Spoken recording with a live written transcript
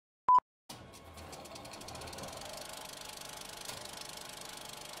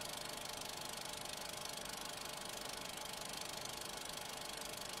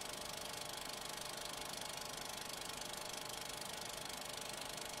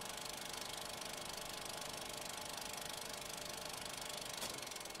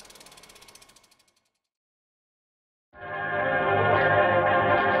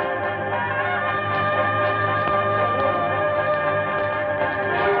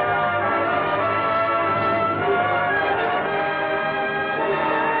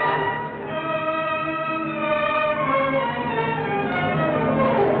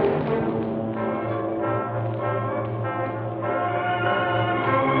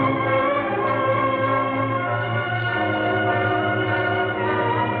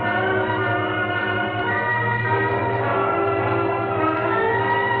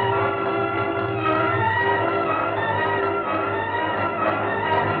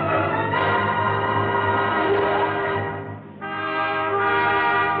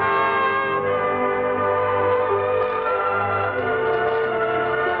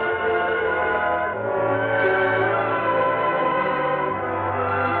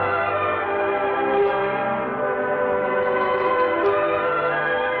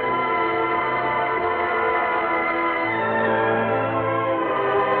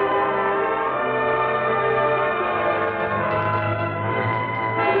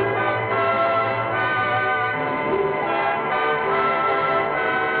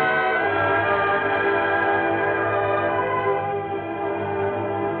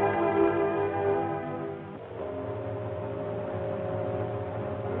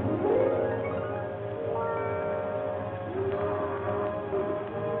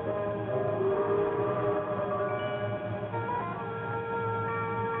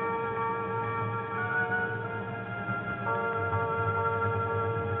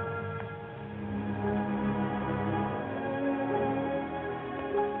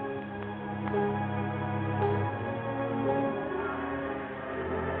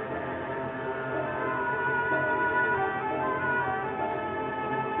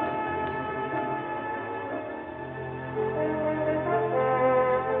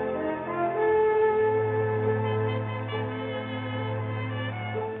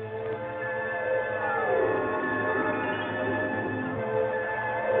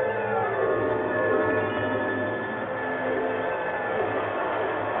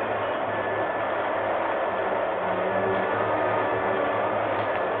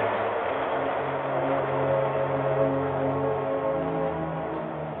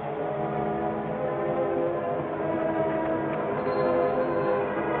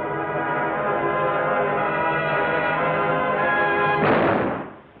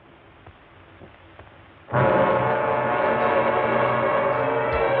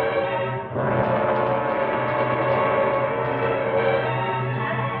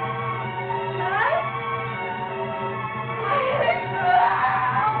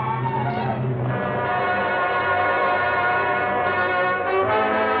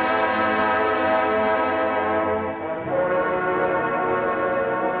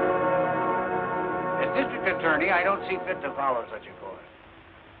I don't see fit to follow such a course.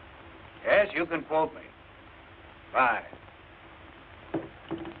 Yes, you can quote me. Fine.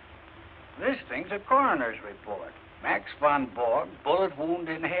 This thing's a coroner's report. Max von Borg, bullet wound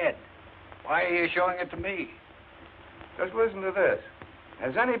in head. Why are you showing it to me? Just listen to this.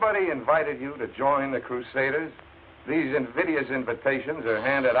 Has anybody invited you to join the Crusaders? These invidious invitations are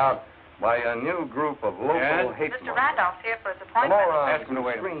handed out by a new group of local hate Mr. Randolph's here for his appointment. Morons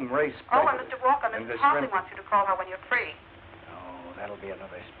who scream race Oh, and Mr. Walker, Mrs. Hartley wants you to call her when you're free. Oh, that'll be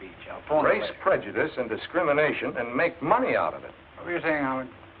another speech. I'll phone race prejudice and discrimination and make money out of it. What were you saying, Howard?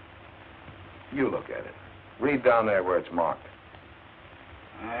 You look at it. Read down there where it's marked.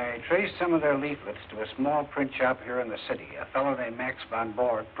 I traced some of their leaflets to a small print shop here in the city. A fellow named Max von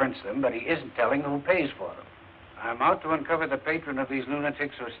Borg prints them, but he isn't telling who pays for them. I'm out to uncover the patron of these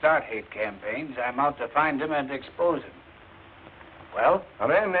lunatics who start hate campaigns. I'm out to find him and expose him. Well? A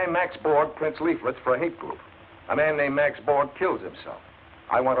man named Max Borg prints leaflets for a hate group. A man named Max Borg kills himself.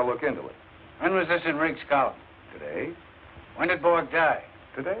 I want to look into it. When was this in Riggs' column? Today. When did Borg die?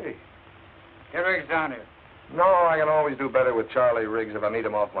 Today. Get Riggs down here. No, I can always do better with Charlie Riggs if I meet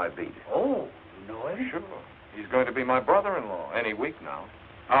him off my beat. Oh, you know him? Sure. He's going to be my brother-in-law any week now.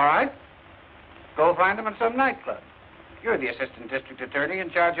 All right. Go find him in some nightclub. You're the assistant district attorney in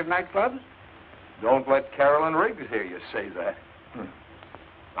charge of nightclubs. Don't let Carolyn Riggs hear you say that.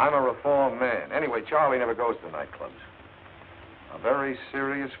 I'm a reformed man. Anyway, Charlie never goes to nightclubs. A very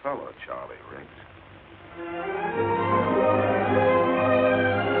serious fellow, Charlie Riggs.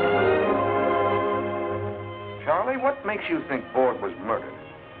 Charlie, what makes you think Borg was murdered?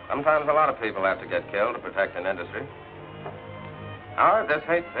 Sometimes a lot of people have to get killed to protect an industry. Howard, this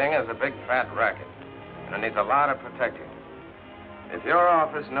hate thing is a big fat racket, and it needs a lot of protecting. If your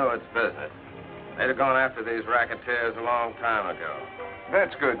office knew its business, they'd have gone after these racketeers a long time ago.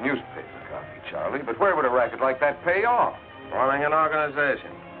 That's good newspaper copy, Charlie, but where would a racket like that pay off? Forming an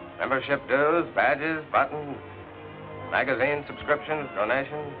organization. Membership dues, badges, buttons, magazine subscriptions,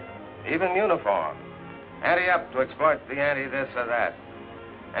 donations, even uniforms. Ante-up to exploit the anti-this or that.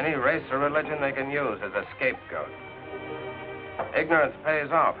 Any race or religion they can use as a scapegoat. Ignorance pays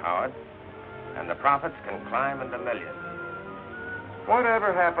off, Howard, and the profits can climb into millions.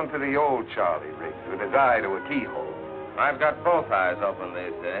 Whatever happened to the old Charlie Riggs with his eye to a keyhole? I've got both eyes open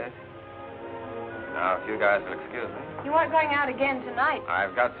these days. Now, if you guys will excuse me. You aren't going out again tonight.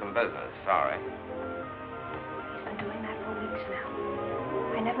 I've got some business, sorry. He's been doing that for weeks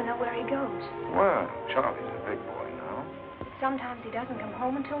now. I never know where he goes. Well, Charlie's a big boy now. But sometimes he doesn't come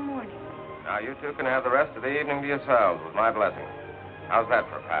home until morning. Now, you two can have the rest of the evening to yourselves with my blessing. How's that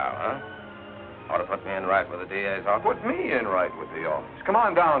for a pal, huh? Ought to put me in right with the DA's office. Put me in right with the office. Come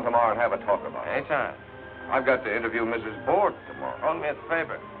on down tomorrow and have a talk about it. Anytime. I've got to interview Mrs. Borg tomorrow. Hold me a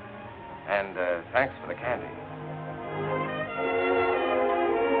favor. And thanks for the candy.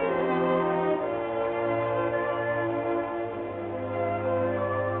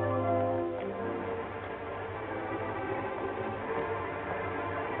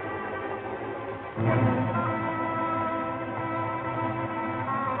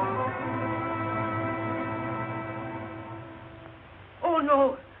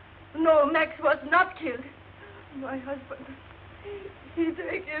 No, Max was not killed. My husband, he took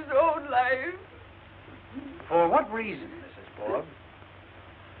his own life. For what reason, Mrs. Borg?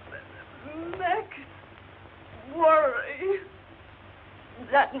 Max, worry.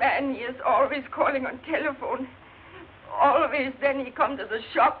 That man, he is always calling on telephone. Always then he come to the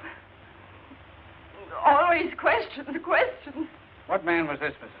shop. Always questions. What man was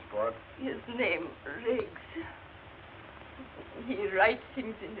this, Mrs. Borg? His name, Riggs. He writes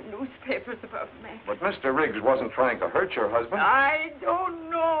things in the newspapers about Max. But Mr. Riggs wasn't trying to hurt your husband. I don't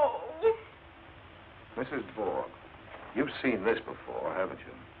know. Mrs. Borg, you've seen this before, haven't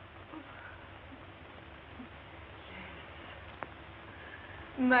you?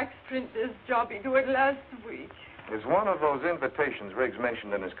 Yes. Max print this job he do it last week. It's one of those invitations Riggs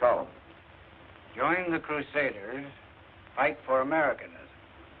mentioned in his column. Join the Crusaders, fight for Americanism.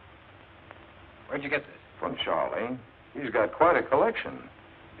 Where'd you get this? From Charlie. He's got quite a collection.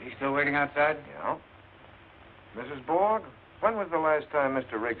 He's still waiting outside? Yeah. Mrs. Borg, when was the last time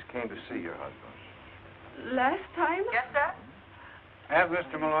Mr. Riggs came to see your husband? Last time? Yes, sir. Have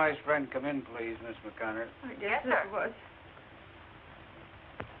Mr. Malloy's friend come in, please, Miss McConnor. I guess Yes, it sir. was.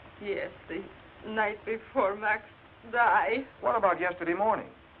 Yes, the night before Max died. What about yesterday morning?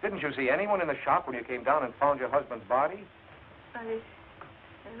 Didn't you see anyone in the shop when you came down and found your husband's body? I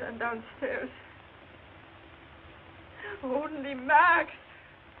ran downstairs. Only Max.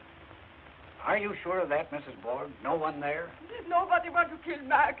 Are you sure of that, Mrs. Borg? No one there? Nobody want to kill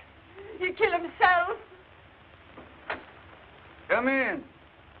Max. He kill himself. Come in.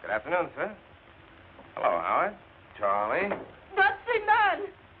 Good afternoon, sir. Hello, Howard. Charlie? Nazi man!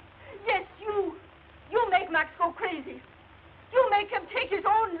 Yes, you. You make Max go crazy. You make him take his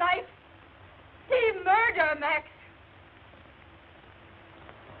own life. He murder Max.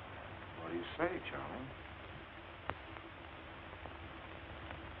 What do you say, Charlie?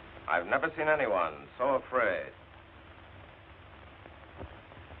 I've never seen anyone so afraid.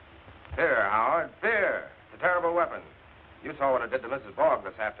 Fear, Howard, fear. It's a terrible weapon. You saw what it did to Mrs. Borg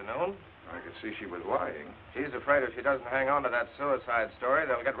this afternoon. I could see she was lying. She's afraid if she doesn't hang on to that suicide story,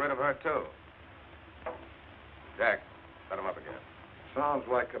 they'll get rid of her, too. Jack, set him up again. Sounds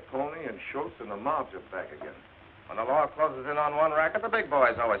like Capone and Schultz and the mobs are back again. When the law closes in on one racket, the big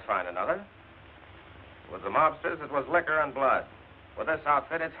boys always find another. With the mobsters, it was liquor and blood. With this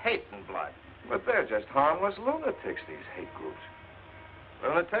outfit, it's hate and blood. But they're just harmless lunatics, these hate groups.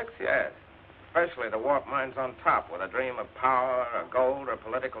 Lunatics, yes. Especially the warped minds on top with a dream of power or gold or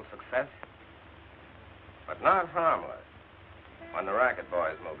political success. But not harmless when the racket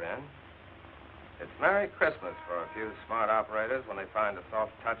boys move in. It's Merry Christmas for a few smart operators when they find a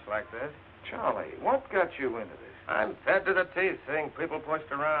soft touch like this. Charlie, what got you into this? I'm fed to the teeth seeing people pushed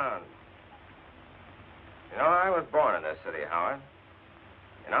around. You know, I was born in this city, Howard.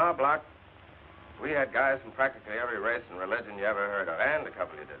 In our block, we had guys from practically every race and religion you ever heard of, and a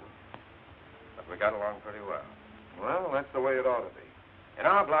couple you didn't. But we got along pretty well. Well, that's the way it ought to be. In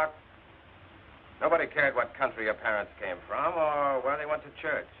our block, nobody cared what country your parents came from or where they went to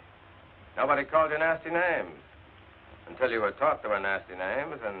church. Nobody called you nasty names until you were taught there were nasty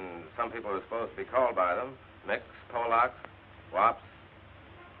names, and some people were supposed to be called by them. Micks, Polacks, Wops,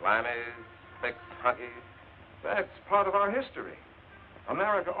 Limeys, Spicks, Hunkies. That's part of our history.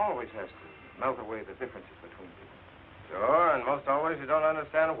 America always has to melt away the differences between people. Sure, and most always you don't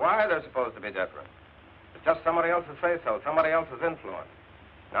understand why they're supposed to be different. It's just somebody else's say-so, somebody else's influence.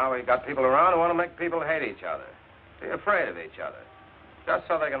 Now we've got people around who want to make people hate each other, be afraid of each other, just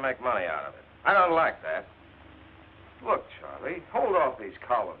so they can make money out of it. I don't like that. Look, Charlie, hold off these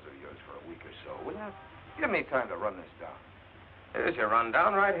columns of yours for a week or so, will you? Give me time to run this down. Here's your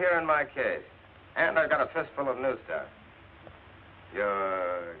rundown right here in my case. And I've got a fistful of new stuff.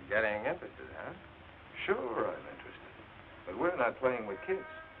 You're getting interested, huh? Sure, I'm interested. But we're not playing with kids.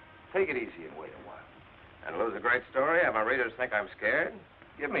 Take it easy and wait a while. And lose a great story? Have my readers think I'm scared?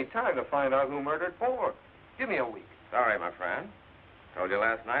 Give me time to find out who murdered Borg. Give me a week. Sorry, my friend. Told you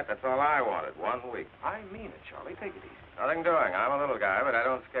last night that's all I wanted, 1 week. I mean it, Charlie. Take it easy. Nothing doing. I'm a little guy, but I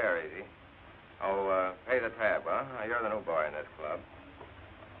don't scare easy. Oh, pay the tab, huh? You're the new boy in this club.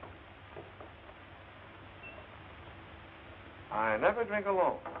 I never drink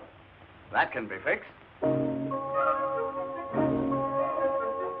alone. That can be fixed.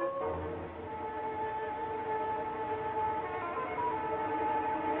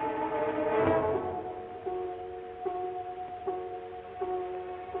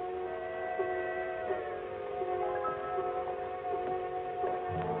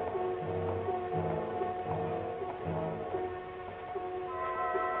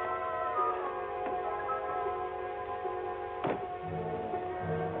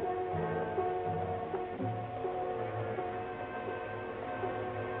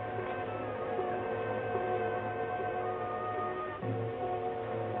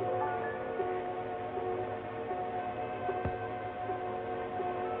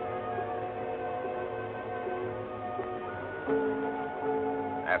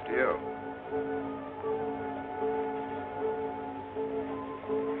 After you.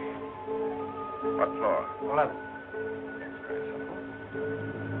 What floor? 11. That's very simple.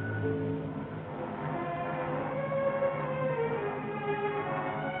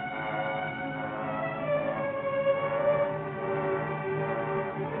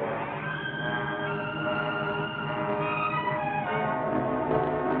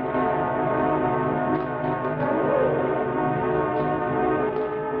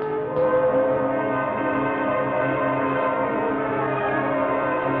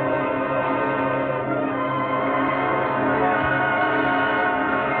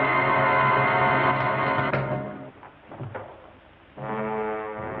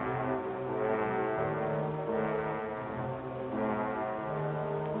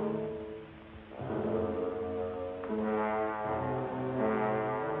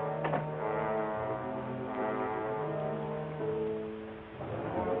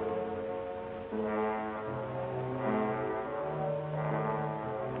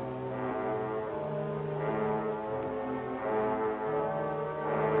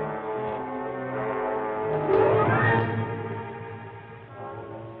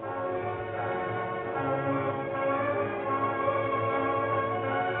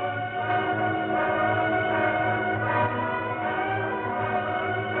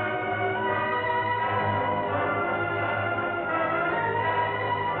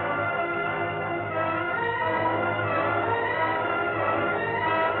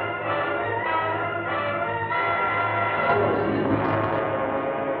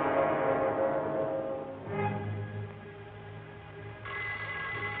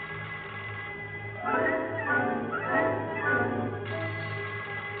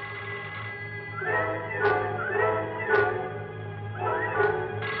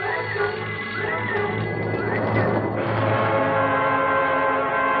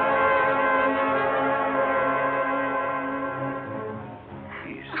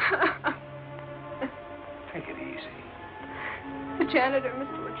 janitor,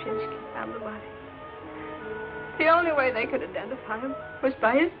 Mr. Wachinski, found the body. The only way they could identify him was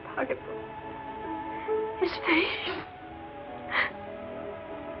by his pocketbook. His face.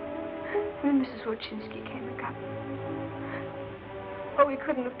 When Mrs. Wachinski came and got me. Oh, he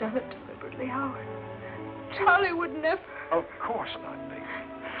couldn't have done it deliberately, Howard. Charlie would never. Of course not,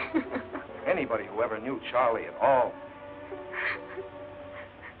 baby. Anybody who ever knew Charlie at all.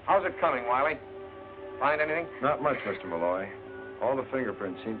 How's it coming, Wiley? Find anything? Not much, Mr. Malloy. All the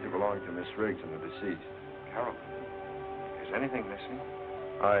fingerprints seem to belong to Miss Riggs and the deceased. Carol, is anything missing?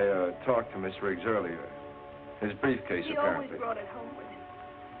 I talked to Miss Riggs earlier. His briefcase, He apparently. always brought it home with him.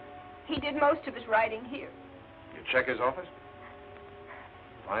 He did most of his writing here. You check his office?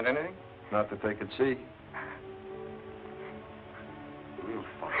 Find anything? Not that they could see. We'll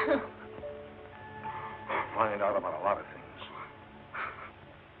find out. Find out about a lot of things.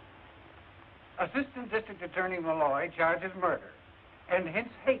 Assistant District Attorney Malloy charges murder and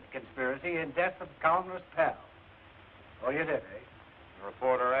hints hate conspiracy and death of columnist pal. Oh, you did, eh? The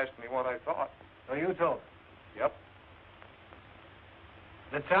reporter asked me what I thought. So you told her. Yep.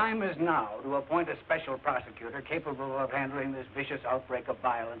 The time is now to appoint a special prosecutor capable of handling this vicious outbreak of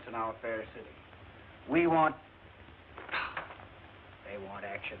violence in our fair city. We want... They want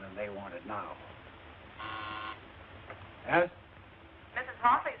action, and they want it now. Yes? Mrs.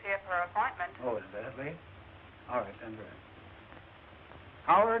 Hartley's here for her appointment. Oh, is that late? All right, send her in.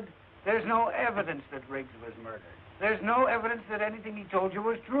 Howard, there's no evidence that Riggs was murdered. There's no evidence that anything he told you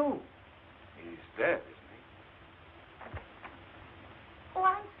was true. He's dead, isn't he? Oh,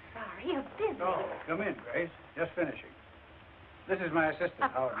 I'm sorry. You're busy. Oh, come in, Grace. Just finishing. This is my assistant,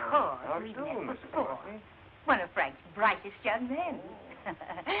 Of Howard. course, How we do, met Mrs. before. Hartley? One of Frank's brightest young men.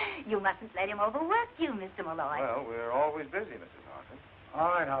 You mustn't let him overwork you, Mr. Malloy. Well, we're always busy, Mrs. Hartley. All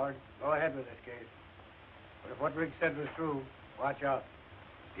right, Howard. Go ahead with this case. But if what Riggs said was true, watch out.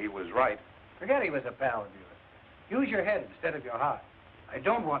 He was right. Forget he was a pal of yours. Use your head instead of your heart. I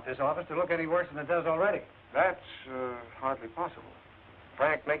don't want this office to look any worse than it does already. That's hardly possible.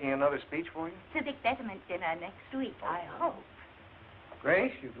 Frank making another speech for you? Civic betterment dinner next week, I hope.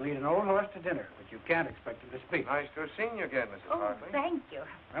 Grace, you can lead an old horse to dinner, but you can't expect him to speak. Nice to have seen you again, Mrs. Oh, Hartley. thank you.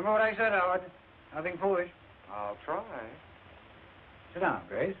 Remember what I said, Howard? Nothing foolish. I'll try. Sit down,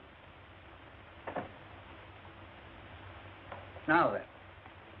 Grace. Now then,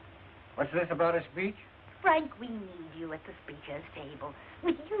 what's this about a speech? Frank, we need you at the speaker's table.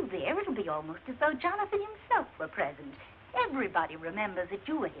 With you there, it'll be almost as though Jonathan himself were present. Everybody remembers that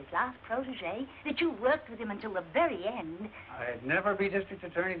you were his last protege, that you worked with him until the very end. I'd never be district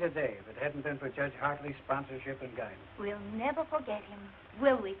attorney today if it hadn't been for Judge Hartley's sponsorship and guidance. We'll never forget him,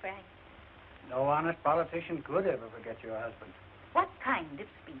 will we, Frank? No honest politician could ever forget your husband. What kind of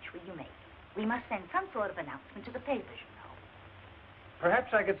speech will you make? We must send some sort of announcement to the papers, you know.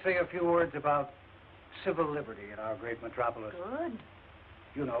 Perhaps I could say a few words about civil liberty in our great metropolis. Good.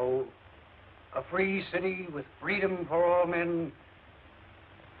 You know, a free city with freedom for all men.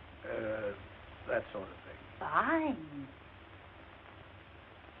 That sort of thing. Fine.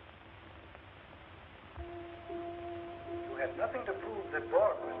 You had nothing to prove that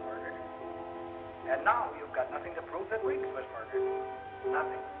Borg was murdered. And now you've got nothing to prove that Riggs was murdered.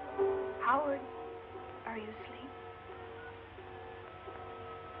 Nothing. Howard, are you asleep?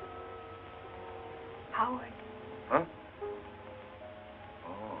 Howard. Huh?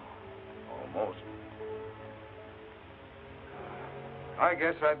 Oh, almost. I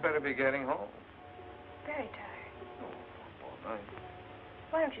guess I'd better be getting home. Very tired. Oh, all night.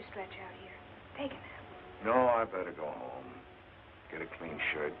 Why don't you stretch out here? Take a nap. No, I better go home. Get a clean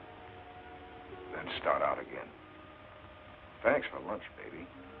shirt. Then start out again. Thanks for lunch, baby.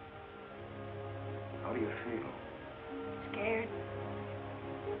 How do you feel? Scared.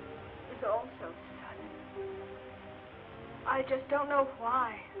 It was all so sudden. I just don't know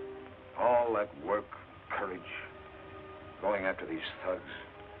why. All that work, courage, going after these thugs.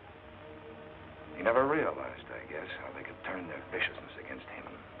 He never realized, I guess, how they could turn their viciousness against him.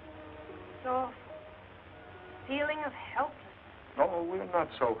 It's awful. Feeling of helplessness. No, we're not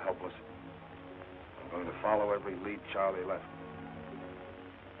so helpless. I'm going to follow every lead Charlie left.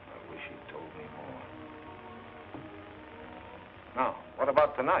 I wish he'd told me more. Now, what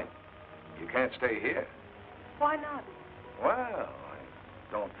about tonight? You can't stay here. Why not? Well,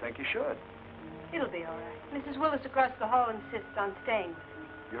 I don't think you should. It'll be all right. Mrs. Willis across the hall insists on staying with me.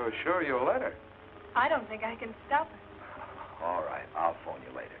 You're sure you'll let her? I don't think I can stop her. All right, I'll phone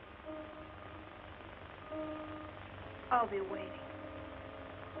you later. I'll be waiting.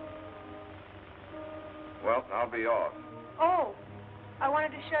 Well, I'll be off. Oh, I wanted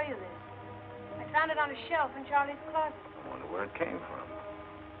to show you this. I found it on a shelf in Charlie's closet. wonder where it came from.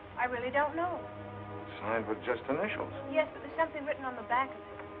 I really don't know. Signed with just initials. Yes, but there's something written on the back of it.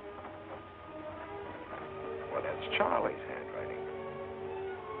 Well, that's Charlie's handwriting.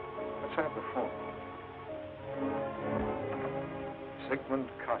 Let's have the phone. Sigmund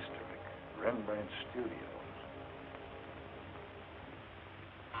Kosterik, Rembrandt Studios.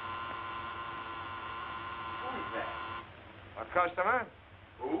 Who is that? A customer?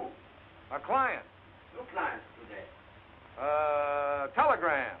 Who? A client. No clients today.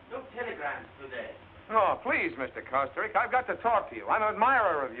 Telegram. No telegrams today. Oh, please, Mr. Kosterik, I've got to talk to you. I'm an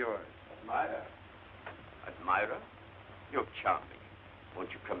admirer of yours. Admirer? Admirer? You're charming. Won't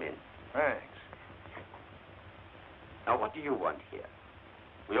you come in? Thanks. Now, what do you want here?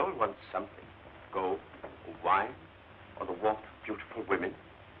 We all want something. Gold, or wine, or the walk of beautiful women.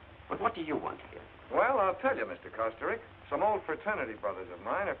 But what do you want here? Well, I'll tell you, Mr. Kosterik. Some old fraternity brothers of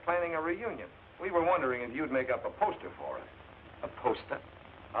mine are planning a reunion. We were wondering if you'd make up a poster for us. A poster?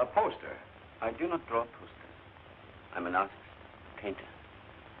 A poster? I do not draw posters. I'm an artist, painter.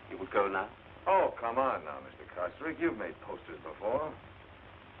 You will go now? Oh, come on now, Mr. Kosterik. You've made posters before.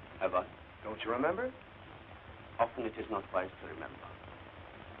 Have I? Don't you remember? Often it is not wise to remember.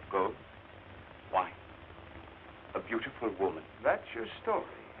 Gold, wine, a beautiful woman. That's your story.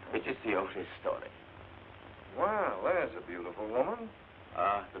 It is the oldest story. Well, there's a beautiful woman.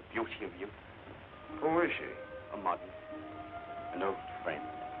 Ah, the beauty of youth. Who is she? A model, an old friend.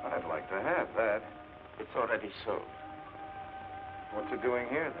 I'd like to have that. It's already sold. What's it doing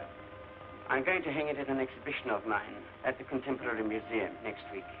here, then? I'm going to hang it at an exhibition of mine at the Contemporary Museum next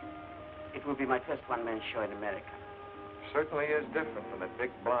week. It will be my first one-man show in America. Certainly is different from that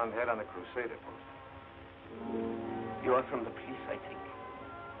big blonde head on the Crusader poster. You are from the police, I think.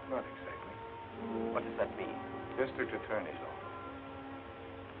 Not exactly. What does that mean? District Attorney's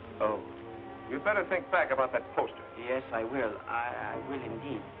Office. Oh, You'd better think back about that poster. yes, I will. I will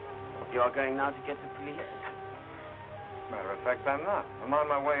indeed. You are going now to get the police? Matter of fact, I'm not. I'm on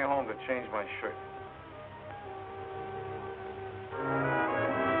my way home to change my shirt.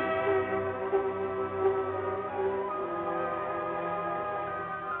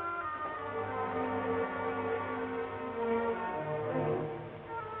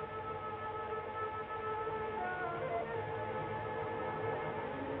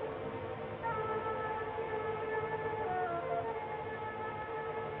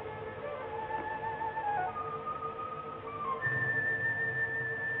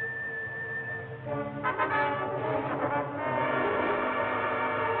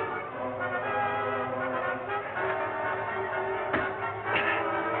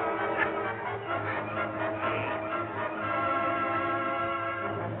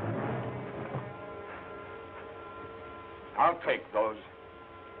 I'll take those.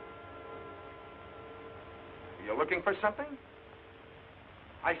 Were you looking for something?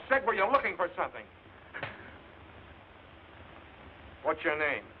 I said, were you looking for something? What's your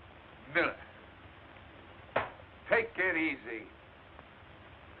name? Miller. Take it easy.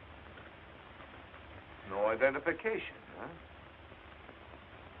 No identification, huh?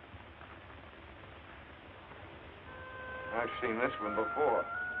 I've seen this one before.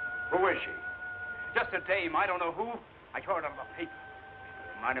 Who is she? Just a dame. I don't know who. I heard on the paper.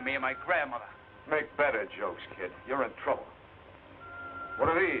 It reminded me of my grandmother. Make better jokes, kid. You're in trouble. What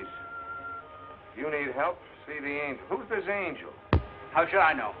are these? If you need help, see the angel. Who's this angel? How should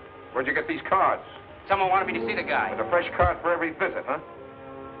I know? Where'd you get these cards? Someone wanted me to see the guy. With a fresh card for every visit, huh?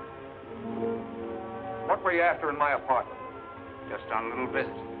 What were you after in my apartment? Just on a little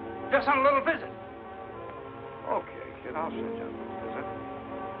visit. Just on a little visit. Okay, kid, I'll send you a little visit.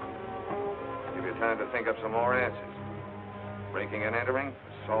 Give you time to think up some more answers. Breaking and entering,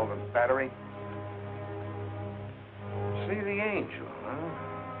 assault and battery. See the angel, huh?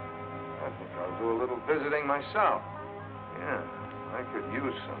 I think I'll do a little visiting myself. Yeah, I could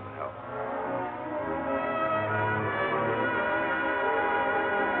use some help.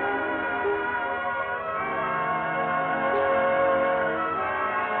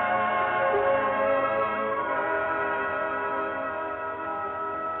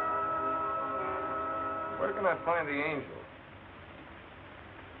 Where can I find the angel?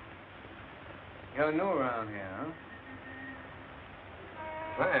 You're new around here, huh?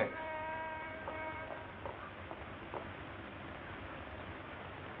 Thanks.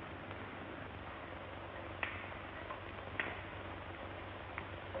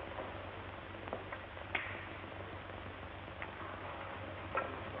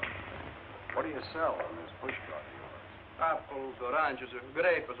 What do you sell on this push cart of yours? Apples, oranges,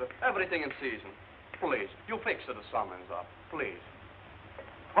 grapes, everything in season. Please, you fix the summons up, please.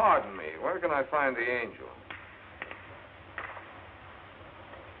 Pardon me, where can I find the angel?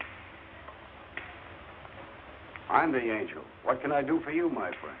 I'm the angel. What can I do for you,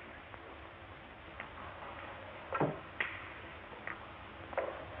 my friend?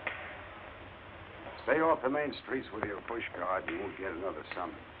 Stay off the main streets with your push card and you won't get another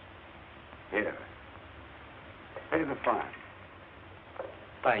summons. Here. Pay the fine.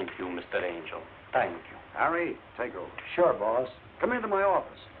 Thank you, Mr. Angel. Thank you. Harry, take over. Sure, boss. Come into my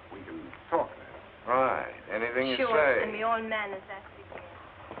office. We can talk there. Right. Anything you Sure, say. and me all manners, that's it.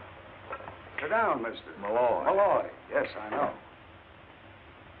 Sit down, Mr. Malloy. Malloy. Yes, I know.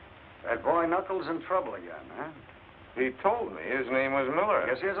 That boy Knuckles in trouble again, huh? He told me his name was Miller.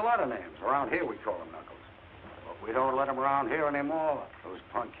 Yes, he has a lot of names. Around here, we call him Knuckles. But we don't let him around here anymore. Those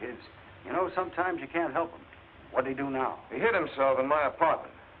punk kids. You know, sometimes you can't help them. What'd he do now? He hid himself in my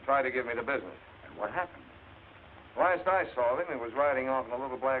apartment. Tried to give me the business. And what happened? Last I saw him, he was riding off in a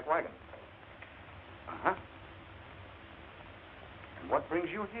little black wagon. Uh-huh. And what brings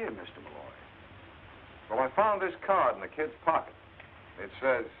you here, Mr. Malloy? Well, I found this card in the kid's pocket. It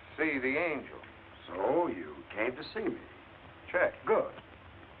says, see the angel. So you came to see me. Check. Good.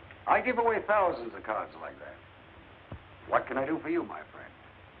 I give away thousands of cards like that. What can I do for you, my friend?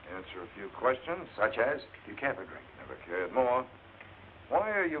 Answer a few questions. Such as, do you care for drink? Never cared more.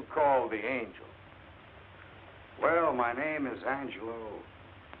 Why are you called the angel? Well, my name is Angelo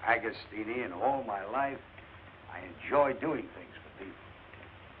Agostini, and all my life, I enjoy doing things for people.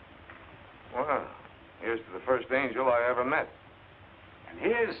 Well, here's to the first angel I ever met. And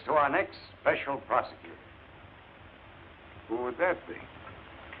here's to our next special prosecutor. Who would that be?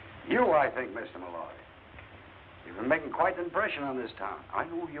 You, I think, Mr. Malloy. You've been making quite an impression on this town. I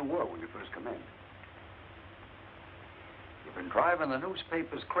knew who you were when you first come in. You've been driving the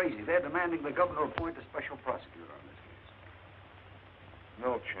newspapers crazy. They're demanding the governor appoint a special prosecutor on this case.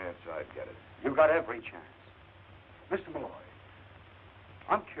 No chance I'd get it. You've got every chance. Mr. Malloy,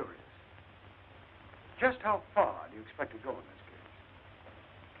 I'm curious. Just how far do you expect to go in this case?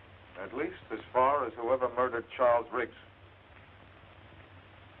 At least as far as whoever murdered Charles Riggs.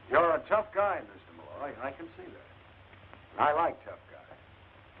 You're a tough guy, Mr. Malloy. I can see that. And I like tough guys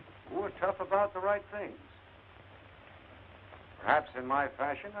who are tough about the right things. Perhaps in my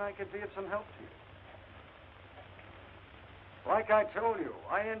fashion, I could be of some help to you. Like I told you,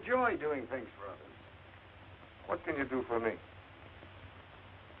 I enjoy doing things for others. What can you do for me?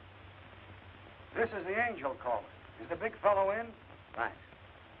 This is the angel calling. Is the big fellow in? Thanks.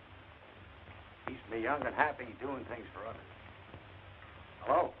 Keeps me young and happy doing things for others.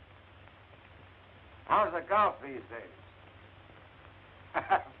 Hello? How's the golf these days?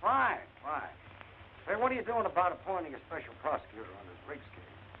 Fine. Say, what are you doing about appointing a special prosecutor on this Riggs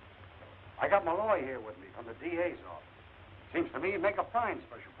case? I got Malloy here with me from the DA's office. Seems to me you'd make a fine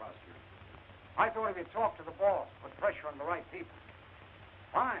special prosecutor. I thought if you talked to the boss, put pressure on the right people.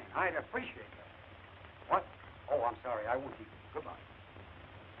 Fine, I'd appreciate that. What? Oh, I'm sorry, I won't keep you. Goodbye.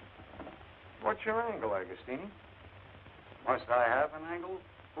 What's your angle, Agostini? Must I have an angle?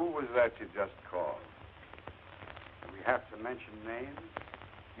 Who was that you just called? Do we have to mention names?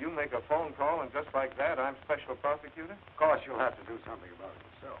 You make a phone call, and just like that, I'm special prosecutor? Of course, you'll have to do something about it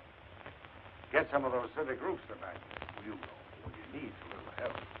yourself. Get some of those civic groups to back you. You know, when you need a little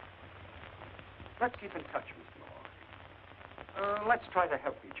help. Let's keep in touch, Mr. Malloy. Let's try to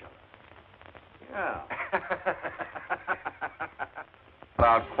help each other. Yeah.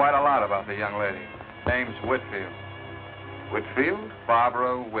 Found quite a lot about the young lady. Name's Whitfield. Whitfield?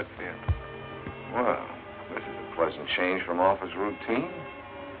 Barbara Whitfield. Well, this is a pleasant change from office routine.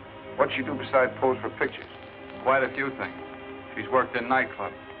 What'd she do besides pose for pictures? Quite a few things. She's worked in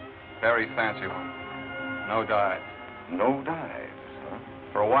nightclubs. Very fancy ones. No dives. No dives, huh?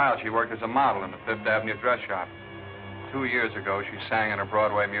 For a while, she worked as a model in the Fifth Avenue dress shop. 2 years ago, she sang in a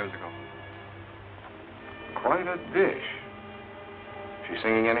Broadway musical. Quite a dish. She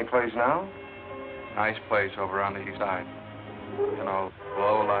singing any place now? Nice place over on the east side. You know,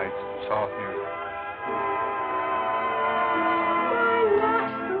 low lights, soft music.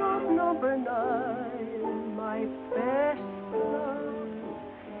 Number 9, my best love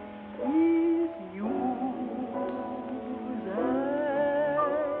is you and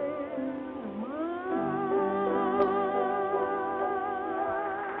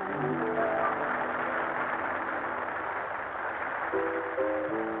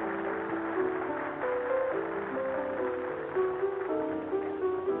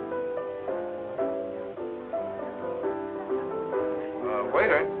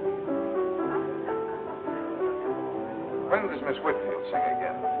Waiter. When does Miss Whitfield sing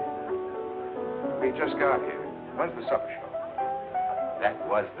again? We just got here. When's the supper show? That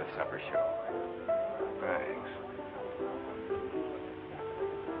was the supper show. Thanks.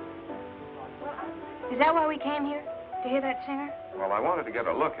 Is that why we came here? To hear that singer? Well, I wanted to get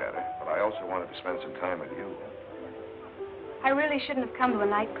a look at her, but I also wanted to spend some time with you. I really shouldn't have come to a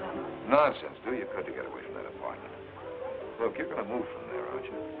nightclub. Nonsense. Do you could to get away from that apartment. Look, you're going to move from there, aren't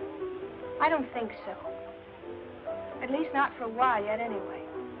you? I don't think so. At least not for a while yet, anyway.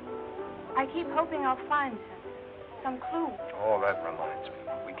 I keep hoping I'll find something. Some clue. Oh, that reminds me.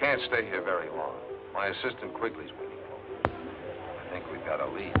 We can't stay here very long. My assistant Quigley's waiting for me. I think we've got a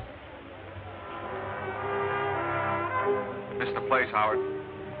lead. Missed the place, Howard.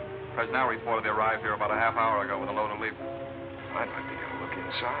 Presnell reported they arrived here about a half hour ago with a load of leaves. I'd like to get a look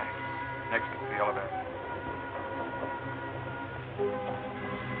inside. Next to the elevator.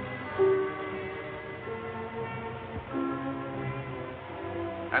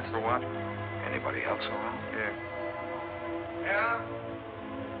 That's the watch. Anybody else around? Yeah. Yeah?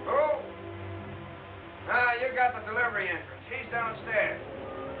 Who? Ah, you got the delivery entrance. He's downstairs.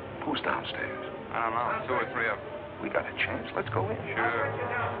 Who's downstairs? I don't know. Two or three of them. We got a chance. Let's go in. I'll get you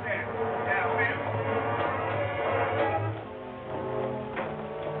downstairs. Yeah, wait a minute.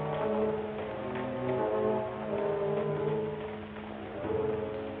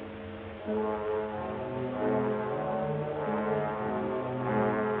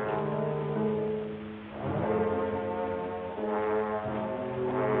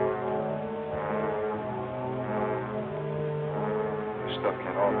 This stuff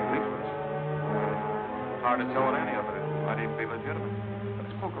can't all be leaflets. Hard to tell what any of it is. Might even be legitimate.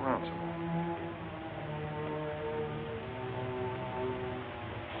 Let's poke around some more.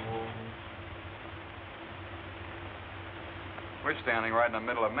 We're standing right in the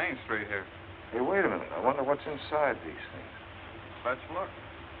middle of Main Street here. Hey, wait a minute. I wonder what's inside these things. Let's look.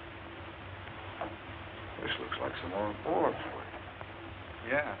 This looks like some more boards.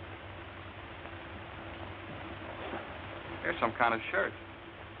 Yeah. Here's some kind of shirt.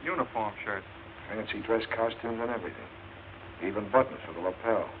 Uniform shirt. Fancy dress costumes and everything. Even buttons for the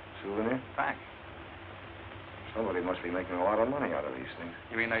lapel. Souvenir? Thanks. Somebody must be making a lot of money out of these things.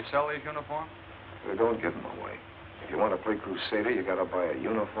 You mean they sell these uniforms? They don't give them away. If you want to play Crusader, you got to buy a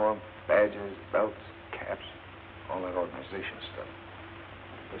uniform, badges, belts, caps, all that organization stuff.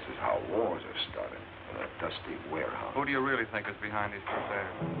 This is how wars are started in a dusty warehouse. Who do you really think is behind these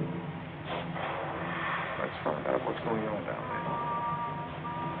Crusaders? Let's find out what's going on down there.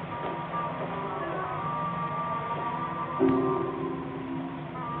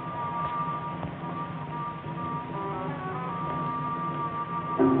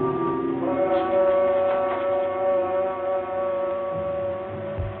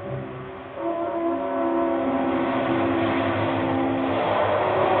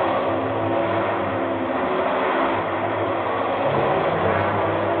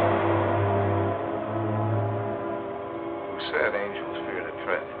 Said angels fear the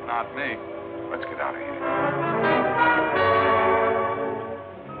tread. Not me. Let's get out of here.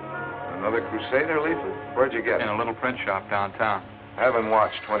 Another Crusader leaflet? Where'd you get it? In a little print shop downtown. Have him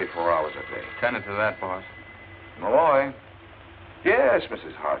watched 24 hours a day. Tended to that, boss. Malloy? Yes,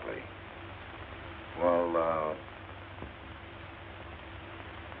 Mrs. Hartley. Well,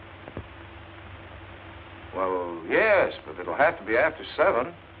 yes, but it'll have to be after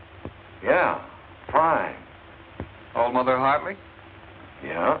 7. Yeah, fine. Old Mother Hartley?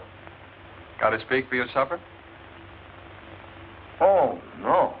 Yeah? Got to speak for your supper? Oh,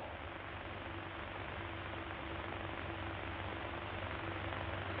 no.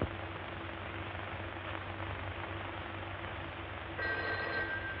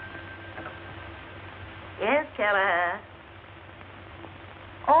 Yes, Keller.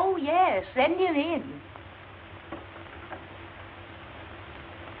 Oh, yes. Send him in.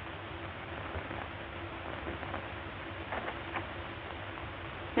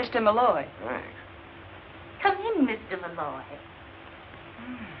 Mr. Malloy. Thanks. Come in, Mr. Malloy.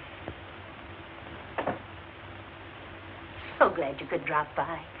 So glad you could drop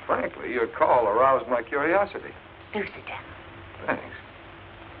by. Frankly, your call aroused my curiosity. Do sit down. Thanks.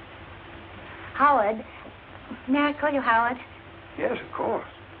 Howard. May I call you Howard? Yes, of course.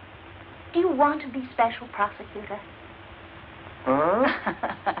 Do you want to be special prosecutor? Huh?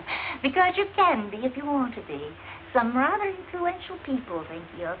 Because you can be if you want to be. Some rather influential people think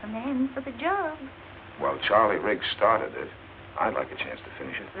you're the man for the job. Well, Charlie Riggs started it. I'd like a chance to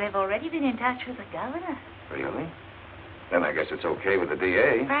finish it. They've already been in touch with the governor. Really? Then I guess it's okay with the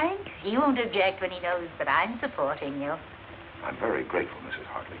DA. Frank, he won't object when he knows that I'm supporting you. I'm very grateful, Mrs.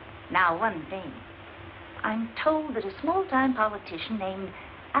 Hartley. Now, one thing. I'm told that a small-time politician named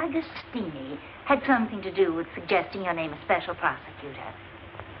Agostini had something to do with suggesting your name as special prosecutor.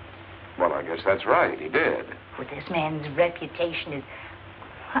 Well, I guess that's right. He did. Well, this man's reputation is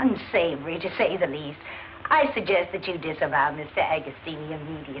unsavory, to say the least. I suggest that you disavow Mr. Agostini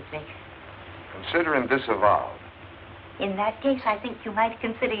immediately. Consider him disavowed. In that case, I think you might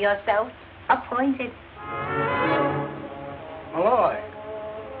consider yourself appointed. Malloy,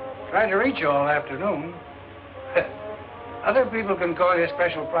 tried to reach you all afternoon. Other people can call you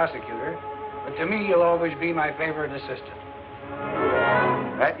special prosecutor, but to me, you'll always be my favorite assistant.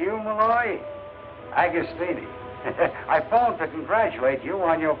 That you, Malloy? Agostini. I phoned to congratulate you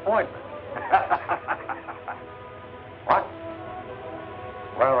on your appointment. What?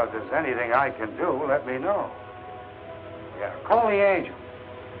 Well, if there's anything I can do, let me know. Yeah, call the angel.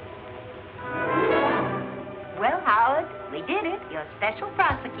 Well, Howard, we did it. You're special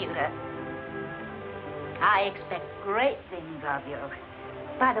prosecutor. I expect great things of you.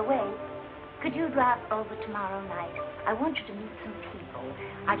 By the way, could you drop over tomorrow night? I want you to meet some people.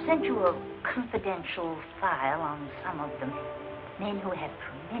 I've sent you a confidential file on some of them. Men who have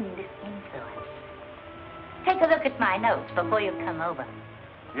tremendous influence. Take a look at my notes before you come over.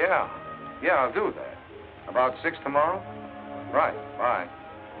 Yeah, I'll do that. About 6 tomorrow? Right, bye.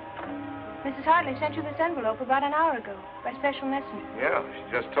 Mrs. Hartley sent you this envelope about an hour ago by special messenger. Yeah,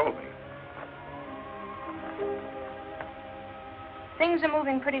 she just told me. Things are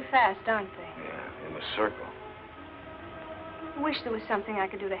moving pretty fast, aren't they? Yeah, in the circle. I wish there was something I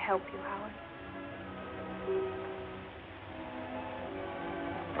could do to help you, Howard.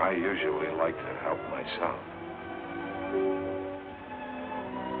 I usually like to help myself.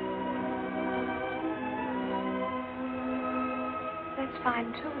 That's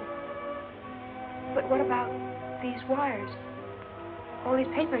fine, too. But what about these wires? All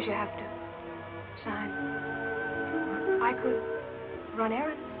these papers you have to sign. I could run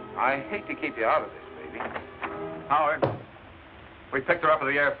errands. I hate to keep you out of this, baby. Howard, we picked her up at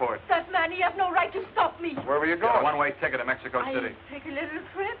the airport. That man, he has no right to stop me. Where were you Got a going? one-way ticket to Mexico City. Take a little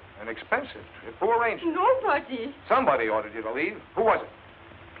trip. An expensive trip. Who arranged it? Nobody. Somebody ordered you to leave. Who was it?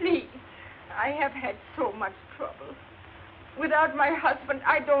 Please. I have had so much trouble. Without my husband,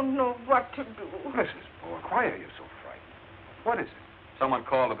 I don't know what to do. Mrs. Bork, why are you so frightened? What is it? Someone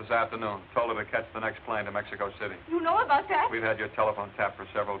called her this afternoon, told her to catch the next plane to Mexico City. You know about that? We've had your telephone tapped for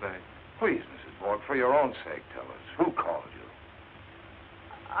several days. Please, Mrs. Bork, for your own sake, tell us. Who called you?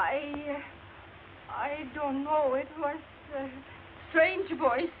 I don't know. It was a strange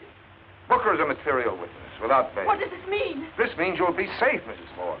voice. Booker's a material witness, without bail. What does this mean? This means you'll be safe,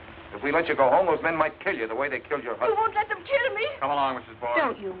 Mrs. Bork. If we let you go home, those men might kill you the way they killed your You husband. won't let them kill me? Come along, Mrs. Borg.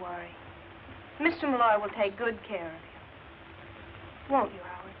 Don't you worry. Mr. Malloy will take good care of you. Won't you,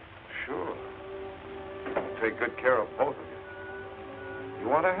 Howard? Sure. I'll take good care of both of you. You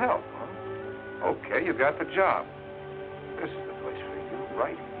want to help, huh? Okay, you got the job. This is the place for you,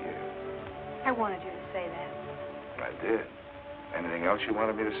 right here. I wanted you to say that. I did. Anything else you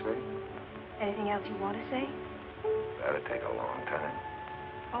wanted me to say? Anything else you want to say? That'd take a long time.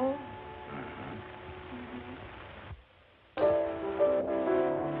 Oh.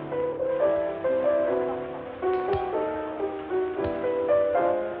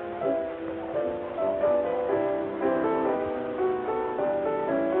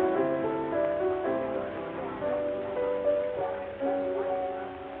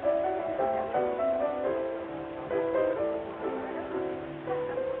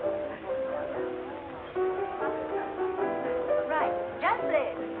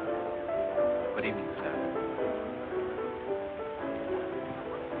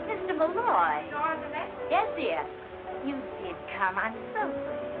 Malloy. Yes, dear. You did come. I'm so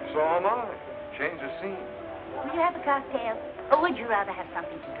pleased. So am I. Change the scene. Will you have a cocktail? Or would you rather have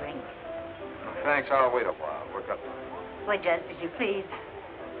something to drink? Thanks, I'll wait a while. Work up. Well, just as you please.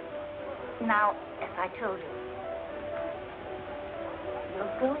 Now, as I told you,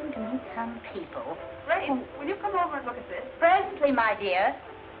 you're going to meet some people. Ray, will you come over and look at this? Presently, my dear.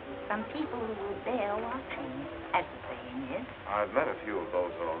 Some people who will bear watching, as the saying is. I've met a few of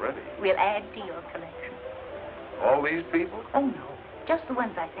those already. We'll add to your collection. All these people? Oh, no. Just the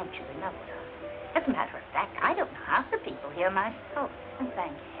ones I sent you the notes of. As a matter of fact, I don't know half the people here myself. And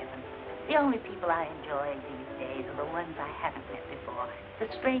thank heaven. The only people I enjoy these days are the ones I haven't met before. The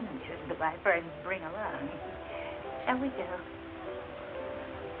strangers that my friends bring along. Shall we go?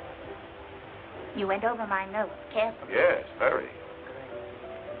 You went over my notes carefully. Yes, very.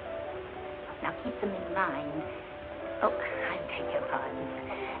 Now keep them in mind. Oh, I beg your pardon.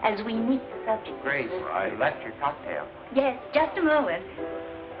 As we meet the subject. Grace, you left your cocktail. Yes, just a moment.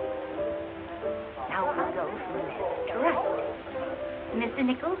 Now we'll go from left to right. Mr.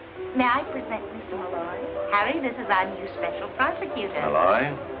 Nichols, may I present Mr. Malloy? Harry, this is our new special prosecutor.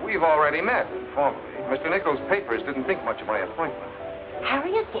 We've already met, informally. Mr. Nichols' papers didn't think much of my appointment.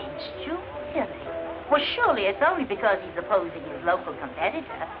 Harriet Against you? Really? Well, surely it's only because he's opposing his local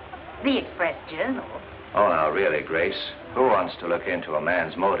competitor, the Express Journal. Oh, now, really, Grace, who wants to look into a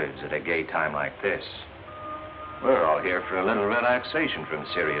man's motives at a gay time like this? We're all here for a little relaxation from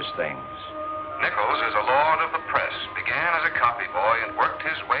serious things. Nichols is a lord of the press, began as a copy boy and worked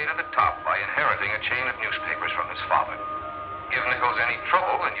his way to the top by inheriting a chain of newspapers from his father. Give Nichols any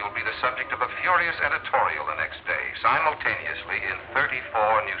trouble and you'll be the subject of a furious editorial the next day, simultaneously in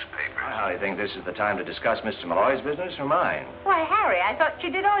 34 newspapers. Well, I think this is the time to discuss Mr. Malloy's business or mine. Why, Harry, I thought you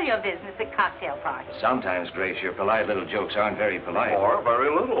did all your business at cocktail parties. Sometimes, Grace, your polite little jokes aren't very polite. Or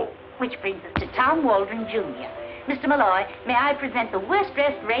very little. Which brings us to Tom Waldron, Jr. Mr. Malloy, may I present the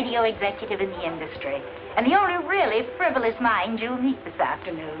worst-dressed radio executive in the industry, and the only really frivolous mind you'll meet this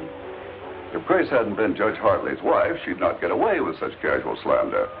afternoon. If Grace hadn't been Judge Hartley's wife, she'd not get away with such casual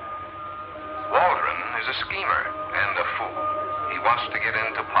slander. Waldron is a schemer and a fool. He wants to get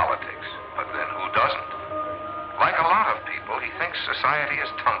into politics, but then who doesn't? Like a lot of people, he thinks society is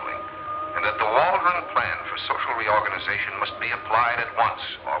tumbling, and that the Waldron plan for social reorganization must be applied at once,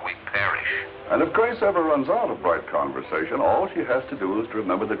 or we perish. And if Grace ever runs out of bright conversation, all she has to do is to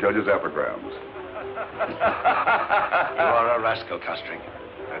remember the judge's epigrams. You are a rascal, Costring.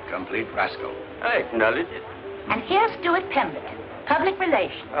 A complete rascal. I acknowledge it. And here's Stuart Pemberton, public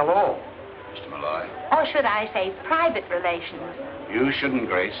relations. Hello. Mr. Malloy. Or should I say private relations? You shouldn't,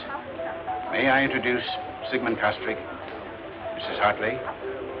 Grace. May I introduce Sigmund Kostrik, Mrs. Hartley,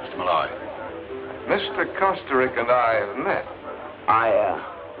 Mr. Malloy. Mr. Kostrik and I have met.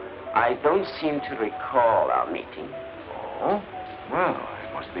 I don't seem to recall our meeting. Oh? Well,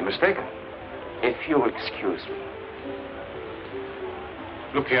 I must be mistaken. If you'll excuse me.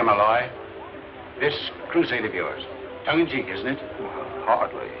 Look here, Malloy. This crusade of yours, tongue-in-cheek, isn't it? Well,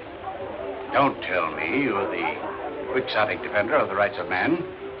 hardly. Don't tell me you're the quixotic defender of the rights of man.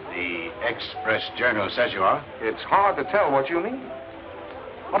 The Express Journal says you are. It's hard to tell what you mean.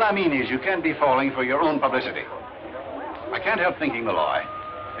 What I mean is you can't be falling for your own publicity. I can't help thinking, Malloy,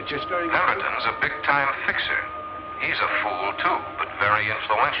 that you're stirring... Pemberton's a big-time fixer. He's a fool, too, but very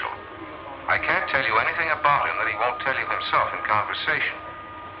influential. I can't tell you anything about him that he won't tell you himself in conversation.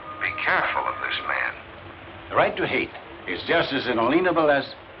 Be careful of this man. The right to hate is just as inalienable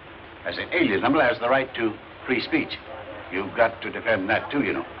as inalienable as the right to free speech. You've got to defend that, too,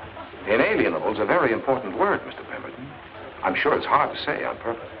 you know. Inalienable's a very important word, Mr. Pemberton. I'm sure it's hard to say on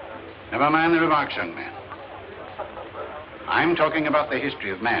purpose. Never mind the remarks, young man. I'm talking about the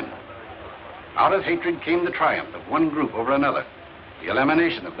history of man. Out of hatred came the triumph of one group over another, the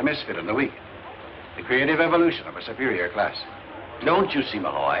elimination of the misfit and the weak, the creative evolution of a superior class. Don't you see,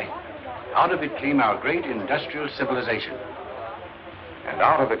 Malloy? Out of it came our great industrial civilization. And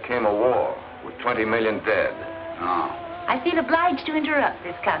out of it came a war with 20 million dead. Oh. I feel obliged to interrupt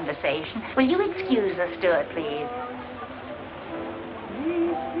this conversation. Will you excuse us, Stuart, please?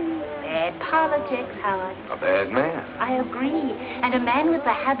 Bad politics, Howard. A bad man. I agree. And a man with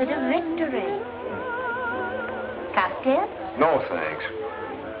the habit of victory. Cocktail? No, thanks.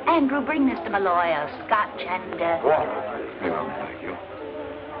 Andrew, bring Mr. Malloy a scotch and... Water. Thank you.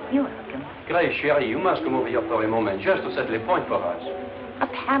 You're welcome. Grace, chérie, you must come over here for a moment, just to settle a point for us.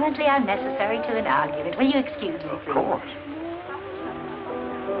 Apparently unnecessary to an argument. Will you excuse me, please? Of course.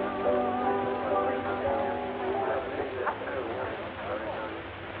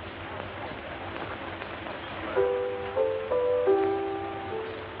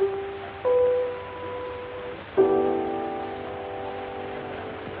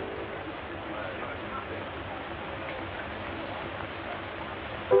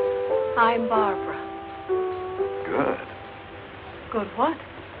 I'm Barbara. Good. Good what?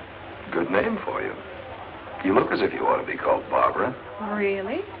 Good name for you. You look as if you ought to be called Barbara.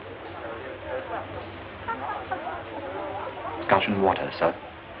 Really? Scotch and water, sir.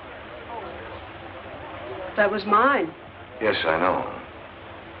 That was mine. Yes, I know.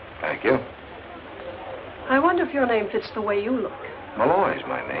 Thank you. I wonder if your name fits the way you look. Malloy's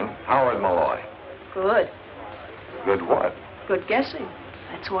my name. Howard Malloy. Good. Good what? Good guessing.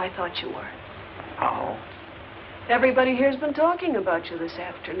 That's who I thought you were. How? Everybody here's been talking about you this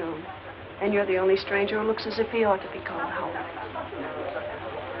afternoon. And you're the only stranger who looks as if he ought to be called Howard.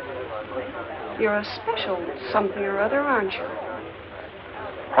 You're a special something or other, aren't you?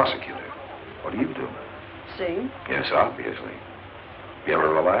 Prosecutor. What do you do? Sing? Yes, obviously. You ever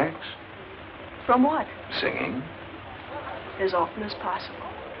relax? From what? Singing. As often as possible.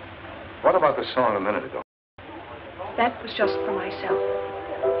 What about the song a minute ago? That was just for myself.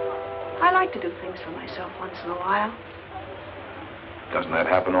 I like to do things for myself once in a while. Doesn't that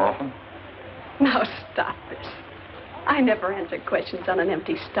happen often? Now stop this. I never answer questions on an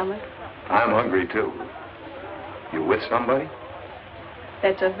empty stomach. I'm hungry, too. You with somebody?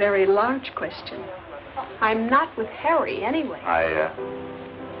 That's a very large question. I'm not with Harry, anyway.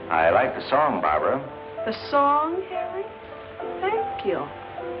 I like the song, Barbara. The song, Harry? Thank you.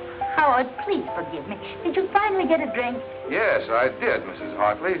 Howard, please forgive me. Did you finally get a drink? Yes, I did, Mrs.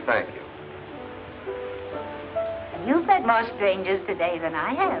 Hartley. Thank you. You've met more strangers today than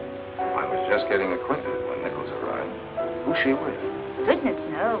I have. I was just getting acquainted when Nichols arrived. Who's she with? Goodness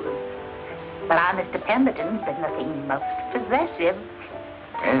knows. But our Mr. Pemberton's been looking most possessive.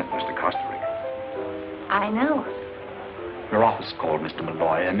 And Mr. Costa-Rica. I know. Your office called, Mr.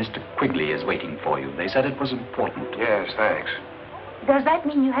 Malloy. Mr. Quigley is waiting for you. They said it was important. Yes, thanks. Does that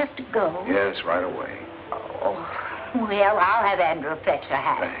mean you have to go? Yes, right away. Oh, well, I'll have Andrew fetch a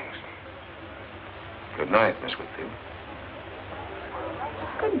hat. Thanks. Good night, Miss Whitfield.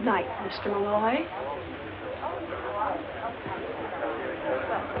 Good night, Mr. Malloy.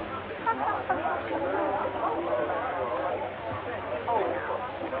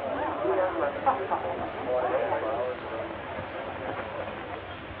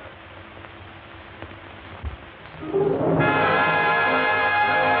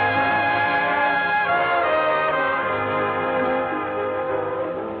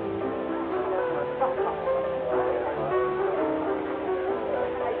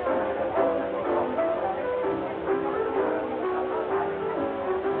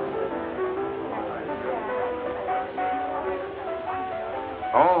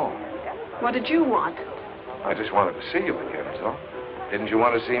 What did you want? I just wanted to see you again, is all. Didn't you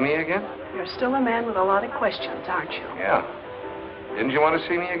want to see me again? You're still a man with a lot of questions, aren't you? Yeah. Didn't you want to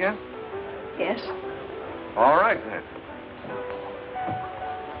see me again? Yes. All right, then.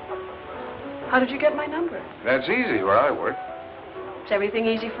 How did you get my number? That's easy where I work. Is everything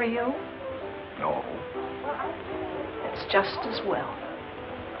easy for you? No. It's just as well.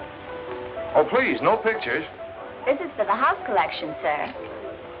 Oh, please, no pictures. This is for the house collection, sir.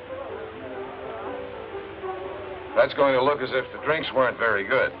 That's going to look as if the drinks weren't very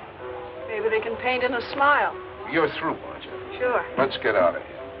good. Maybe they can paint in a smile. You're through, aren't you? Sure. Let's get out of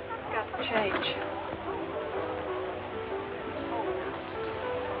here. Got the change.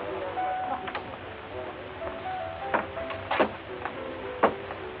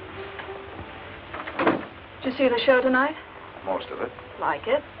 Did you see the show tonight? Most of it. Like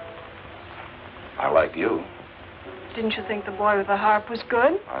it? I like you. Didn't you think the boy with the harp was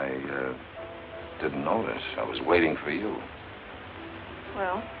good? I didn't notice. I was waiting for you.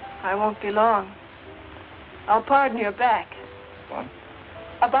 Well, I won't be long. I'll pardon your back. What?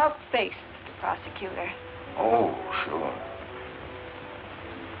 About face, Mr. Prosecutor. Oh, sure.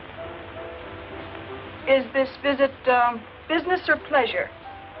 Is this visit business or pleasure?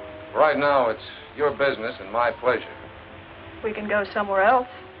 Right now, it's your business and my pleasure. We can go somewhere else.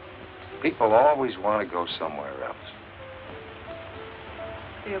 People always want to go somewhere else.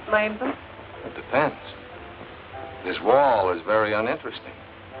 Do you blame them? It depends. This wall is very uninteresting.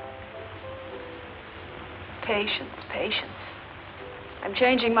 Patience, patience. I'm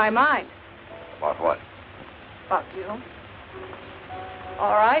changing my mind. About what? About you.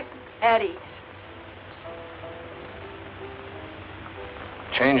 All right, at ease.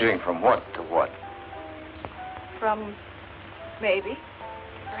 Changing from what to what? From maybe,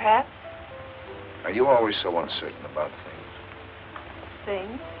 perhaps. Are you always so uncertain about things?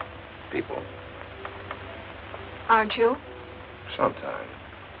 Things? People. Aren't you? Sometimes.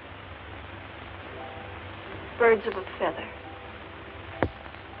 Birds of a feather.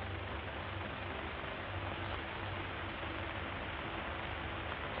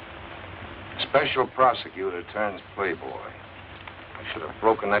 Special prosecutor turns playboy. I should have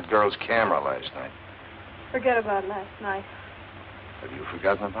broken that girl's camera last night. Forget about last night. Have you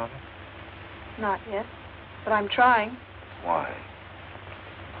forgotten about it? Not yet, but I'm trying. Why?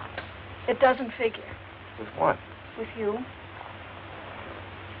 It doesn't figure. With what? With you.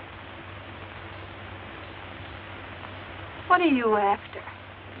 What are you after?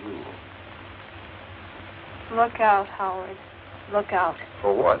 You. Look out, Howard. Look out.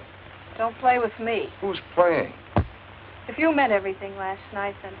 For what? Don't play with me. Who's playing? If you meant everything last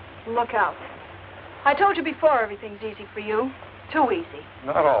night, then look out. I told you before everything's easy for you. Too easy.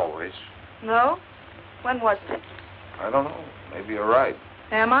 Not always. No? When wasn't it? I don't know. Maybe you're right.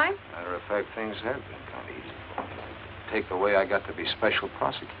 Am I? Matter of fact, things have been kind of easy for me. Take the way I got to be special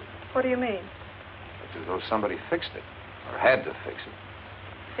prosecutor. What do you mean? It's as though somebody fixed it. Or had to fix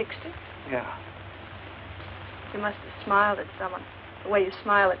it. Fixed it? Yeah. You must have smiled at someone the way you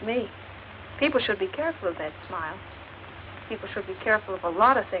smile at me. People should be careful of that smile. People should be careful of a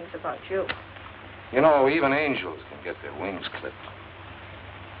lot of things about you. You know, even angels can get their wings clipped.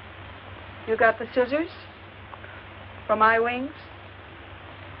 You got the scissors? For my wings?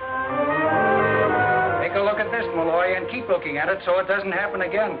 Take a look at this, Malloy, and keep looking at it so it doesn't happen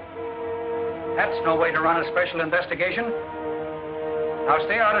again. That's no way to run a special investigation. Now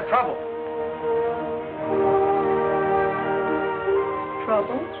stay out of trouble.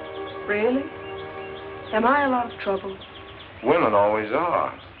 Trouble? Really? Am I a lot of trouble? Women always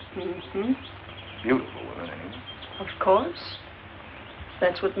are. Mm-hmm. Beautiful women, ain't they? Of course.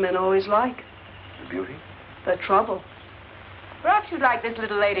 That's what men always like. The beauty? The trouble. Perhaps you'd like this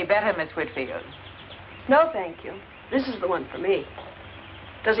little lady better, Miss Whitfield. No, thank you. This is the one for me.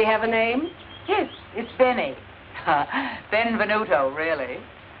 Does he have a name? Yes, it's Benny. Benvenuto, really.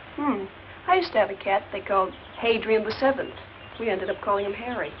 I used to have a cat they called Hadrian the Seventh. We ended up calling him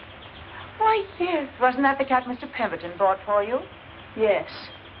Harry. Why, yes. Wasn't that the cat Mr. Pemberton bought for you? Yes,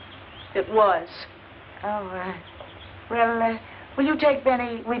 it was. Oh, well, will you take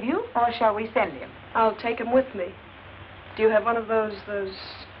Benny with you, or shall we send him? I'll take him with me. Do you have one of those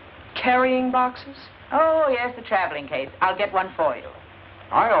carrying boxes? Oh, yes, the traveling case. I'll get one for you.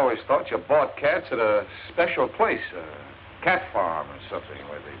 I always thought you bought cats at a special place, a cat farm or something,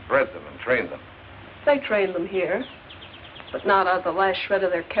 where they bred them and trained them. They train them here, but not out of the last shred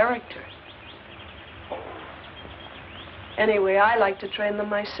of their character. Anyway, I like to train them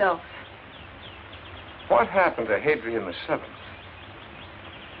myself. What happened to Hadrian the Seventh?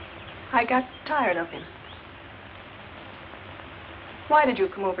 I got tired of him. Why did you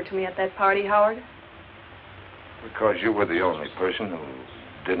come over to me at that party, Howard? Because you were the only person who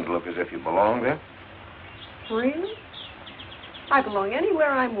didn't look as if you belonged there? Really? I belong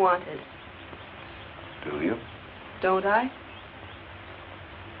anywhere I'm wanted. Do you? Don't I?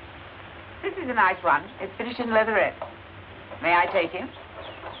 This is a nice one. It's finished in leatherette. May I take him?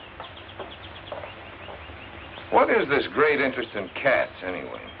 What is this great interest in cats,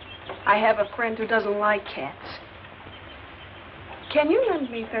 anyway? I have a friend who doesn't like cats. Can you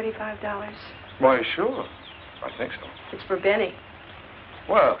lend me $35? Why, sure. I think so. It's for Benny.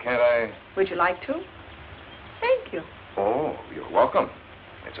 Well, can't I... Would you like to? Thank you. Oh, you're welcome.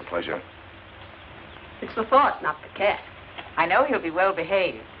 It's a pleasure. It's the thought, not the cat. I know he'll be well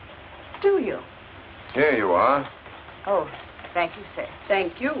behaved. Do you? Here you are. Oh, thank you, sir.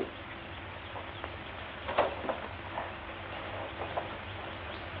 Thank you.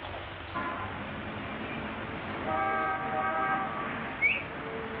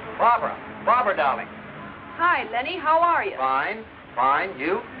 Barbara, darling. Hi, Lenny. How are you? Fine.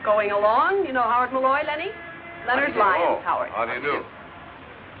 You? Going along. You know Howard Malloy, Lenny? Leonard Lyons, Howard. How do you do?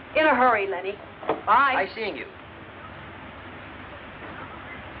 In a hurry, Lenny. Bye. Nice seeing you.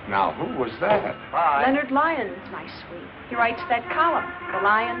 Now, who was that? Bye. Leonard Lyons, my sweet. He writes that column, The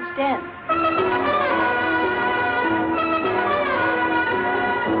Lion's Den.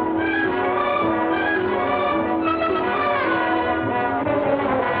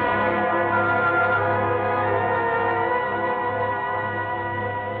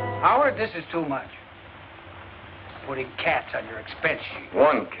 Howard, this is too much. Putting cats on your expense sheet.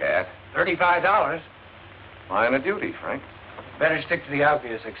 One cat. $35. Line of duty, Frank. Better stick to the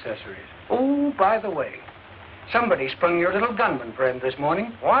obvious accessories. Oh, by the way, somebody sprung your little gunman friend this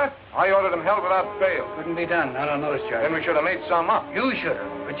morning. What? I ordered him held without bail. Couldn't be done, not on those charges. Then we should have made some up. You should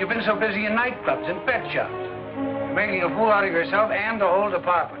have, but you've been so busy in nightclubs and pet shops. You're making a fool out of yourself and the whole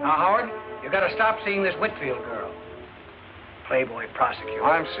department. Now, Howard, you've got to stop seeing this Whitfield girl. Playboy prosecutor.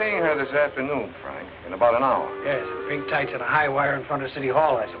 I'm seeing her this afternoon, Frank, in about an hour. Yes, pink tights and a high wire in front of City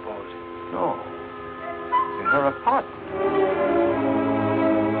Hall, I suppose. No. In her apartment.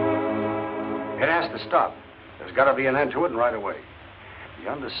 It has to stop. There's got to be an end to it, and right away. You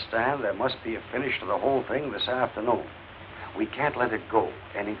understand? There must be a finish to the whole thing this afternoon. We can't let it go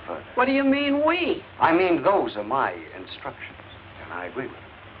any further. What do you mean, we? I mean, those are my instructions, and I agree with them.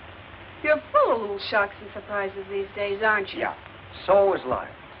 You're full of little shocks and surprises these days, aren't you? Yeah. So is life.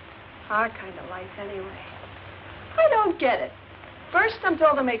 Our kind of life, anyway. I don't get it. First, I'm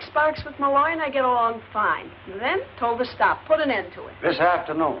told to make sparks with Malloy, and I get along fine. And then, told to stop, put an end to it. This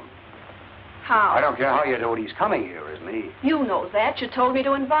afternoon. How? I don't care how you do it. He's coming here, isn't he? You know that. You told me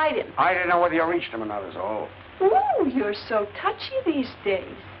to invite him. I didn't know whether you reached him or not, is all. Ooh, you're so touchy these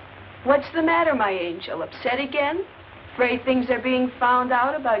days. What's the matter, my angel? Upset again? Afraid things are being found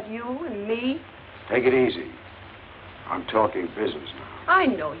out about you and me? Take it easy. I'm talking business now. I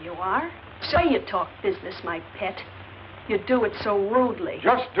know you are. So you talk business, my pet. You do it so rudely.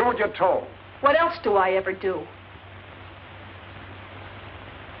 Just do what you're told. What else do I ever do?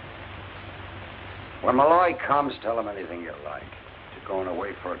 When Malloy comes, tell him anything you like. You're going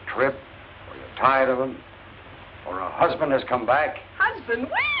away for a trip, or you're tired of him, or a husband has come back. Husband,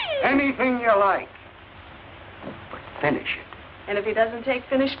 wait! Anything you like. But finish it. And if he doesn't take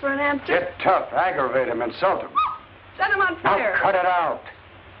finish for an answer? Get tough, aggravate him, insult him. Set him on fire. Now cut it out.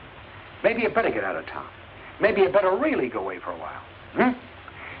 Maybe you better get out of town. Maybe you better really go away for a while. Hmm?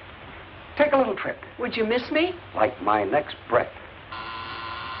 Take a little trip. Would you miss me? Like my next breath.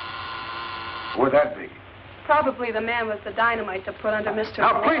 Who would that be? Probably the man with the dynamite to put under Mr.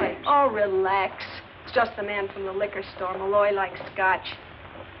 Now, Malloy. please. Oh, relax. It's just the man from the liquor store. Malloy likes scotch.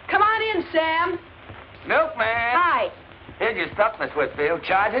 Come on in, Sam. Milkman. Hi. Here's your stuff, Miss Whitfield.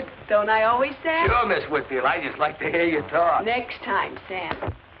 Charge it? Don't I always, Sam? Sure, Miss Whitfield. I just like to hear you talk. Next time,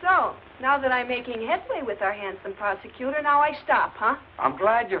 Sam. So, now that I'm making headway with our handsome prosecutor, now I stop, huh? I'm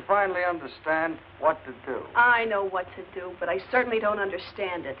glad you finally understand what to do. I know what to do, but I certainly don't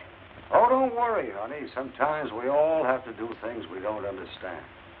understand it. Oh, don't worry, honey. Sometimes we all have to do things we don't understand.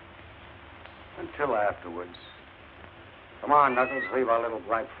 Until afterwards. Come on, Knuckles, leave our little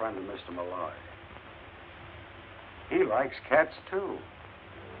black friend to Mr. Malloy. He likes cats, too.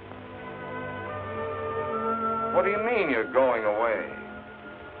 What do you mean you're going away?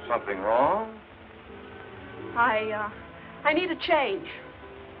 Something wrong? I need a change.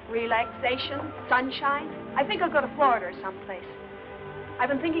 Relaxation, sunshine. I think I'll go to Florida or someplace. I've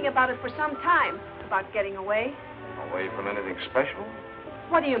been thinking about it for some time, about getting away. Away from anything special?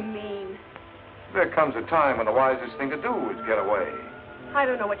 What do you mean? There comes a time when the wisest thing to do is get away. I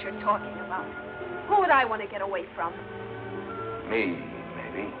don't know what you're talking about. Who would I want to get away from? Me,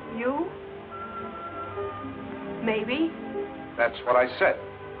 maybe. You? Maybe. That's what I said.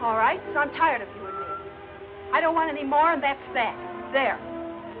 All right, so I'm tired of you and me. I don't want any more, and that's that. There.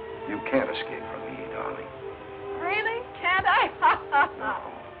 You can't escape from me, darling. Really? Can't I?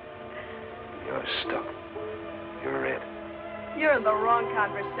 You're stuck. You're it. You're in the wrong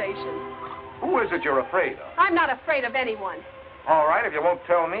conversation. Who is it you're afraid of? I'm not afraid of anyone. All right, if you won't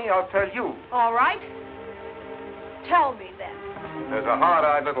tell me, I'll tell you. All right? Tell me then. There's a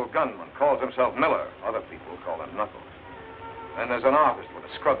hard-eyed little gunman, calls himself Miller. Other people call him Knuckles. And there's an artist with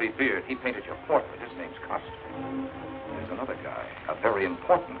a scrubby beard. He painted your portrait. His name's Costa. There's another guy, a very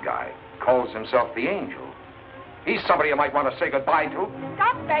important guy, calls himself the Angel. He's somebody you might want to say goodbye to.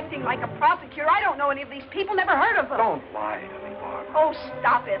 Stop acting like a prosecutor. I don't know any of these people, never heard of them. Don't lie to me, Marc. Oh,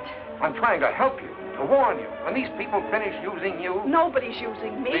 stop it. I'm trying to help you, to warn you. When these people finish using you... Nobody's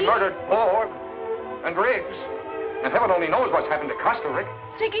using me. They murdered Borg and Riggs. And heaven only knows what's happened to Costa, Rick.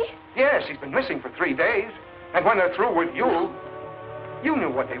 Ziggy? Yes, he's been missing for 3 days. And when they're through with you, you knew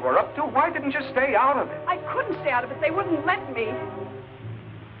what they were up to. Why didn't you stay out of it? I couldn't stay out of it. They wouldn't let me.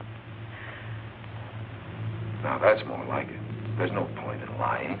 Now, that's more like it. There's no point in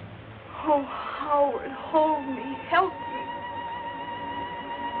lying. Oh, Howard, hold me. Help me.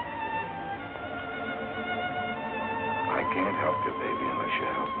 I can't help you, baby, unless you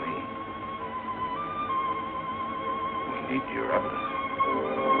help me. We need your evidence.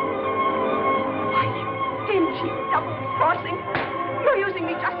 Why, you dingy double-crossing. You're using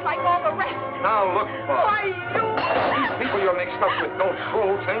me just like all the rest. Now, look, Bob. Why, you... These people you're mixed up with don't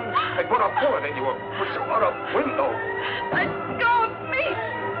fool things. They put a bullet in you or push you out a window. Let go of me.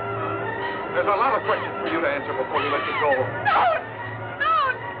 There's a lot of questions for you to answer before we let you go. No!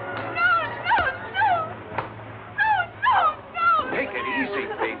 Take it easy,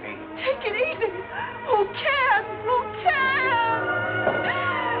 baby. Take it easy. Who can? Who can?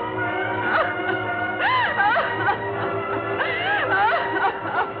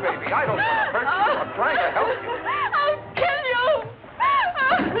 Baby, I don't want to hurt you. I'm trying to help you. I'll kill you.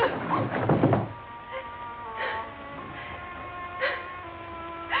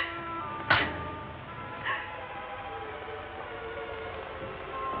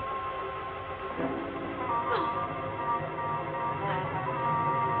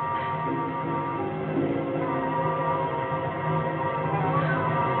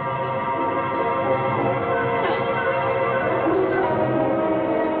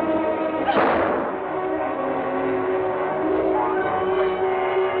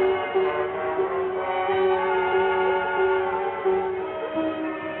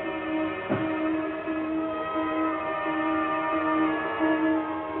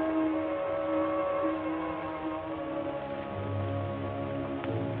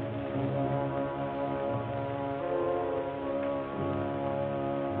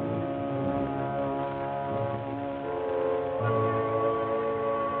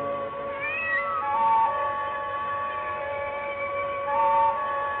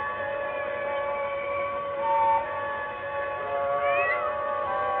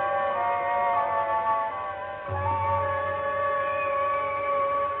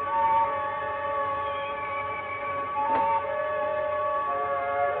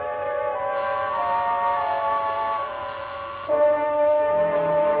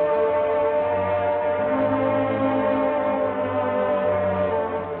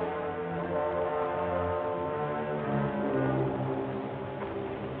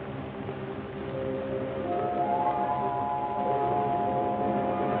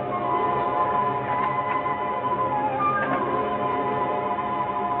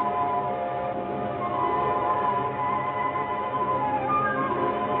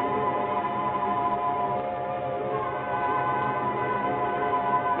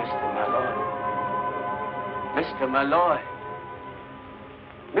 Mr. Malloy.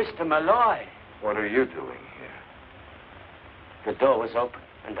 Mr. Malloy. What are you doing here? The door was open,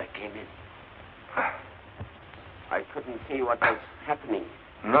 and I came in. I couldn't see what was happening.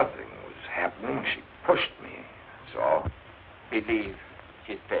 Nothing was happening. She pushed me. That's all. Believe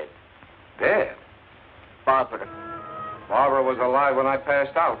she's dead. Dead? Barbara. Barbara was alive when I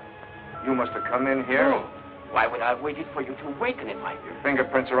passed out. You must have come in here. No. Why would I have waited for you to awaken if I... Your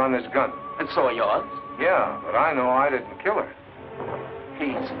fingerprints are on this gun. And so are yours? Yeah, but I know I didn't kill her.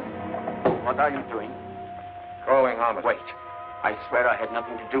 Please. What are you doing? Calling homicide. Wait. I swear I had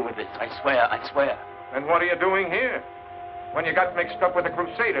nothing to do with this. I swear, I swear. And what are you doing here? When you got mixed up with the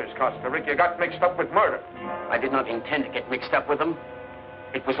Crusaders, Costa Rica, you got mixed up with murder. I did not intend to get mixed up with them.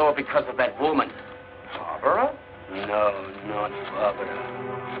 It was all because of that woman. Barbara? No, not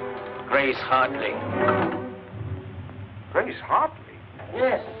Barbara. Grace Hartley. Grace Hartley?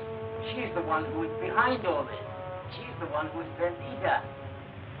 Yes. She's the one who is behind all this. She's the one who is Vendita.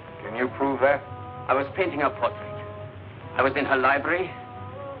 Can you prove that? I was painting her portrait. I was in her library,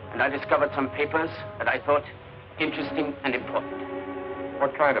 and I discovered some papers that I thought interesting and important.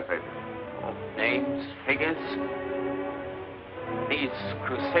 What kind of papers? Oh, names, figures. These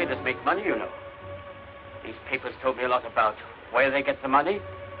Crusaders make money, you know. These papers told me a lot about where they get the money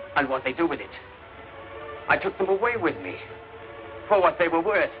and what they do with it. I took them away with me for what they were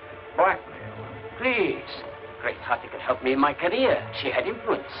worth. Blackmail? Please. Grace Hartley could help me in my career. She had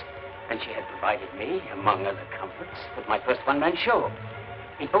influence. And she had provided me, among other comforts, with my first one-man show.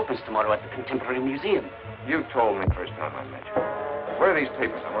 It opens tomorrow at the Contemporary Museum. You told me the first time I met you. Where are these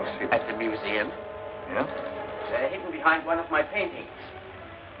papers? I want to see them. At the museum. Yeah? They're hidden behind one of my paintings.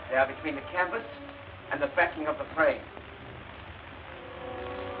 They are between the canvas and the backing of the frame.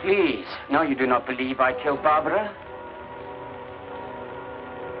 Please, now you do not believe I killed Barbara?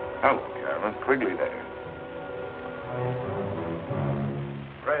 Hello, Carolyn. Quigley there.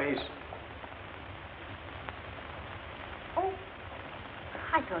 Grace. Oh,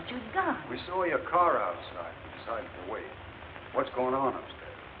 I thought you'd gone. We saw your car outside. We decided to wait. What's going on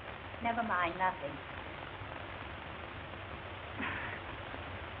upstairs? Never mind, nothing.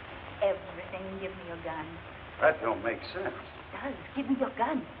 Everything. Give me your gun. That don't make sense. It does. Give me your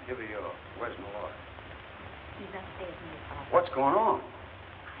gun. Give her yours. Where's Malloy? He's upstairs in his office. What's going on?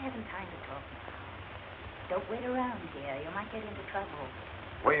 I haven't time to talk now. Don't wait around here. You might get into trouble.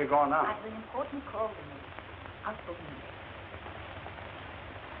 Where you going now? I have an important call to make. I'll phone you.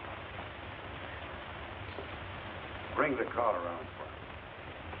 Bring the car around for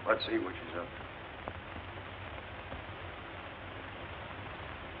her. Let's see what she's up to.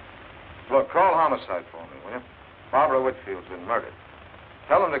 Look, call homicide for me, will you? Barbara Whitfield's been murdered.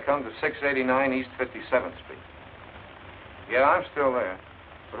 Tell them to come to 689 East 57th Street. Yeah, I'm still there.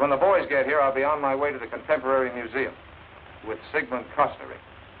 But when the boys get here, I'll be on my way to the Contemporary Museum with Sigmund Costa Rica.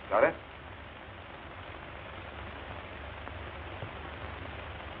 Got it?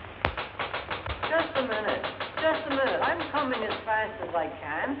 Just a minute. Just a minute. I'm coming as fast as I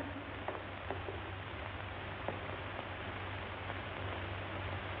can.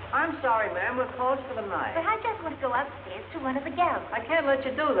 I'm sorry, ma'am. We're closed for the night. But I just want to go upstairs to one of the galleries. I can't let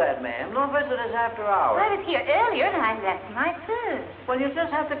you do that, ma'am. No visitors after hours. I was here earlier and I left my purse. Well, you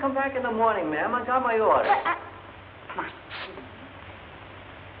just have to come back in the morning, ma'am. I got my order. But my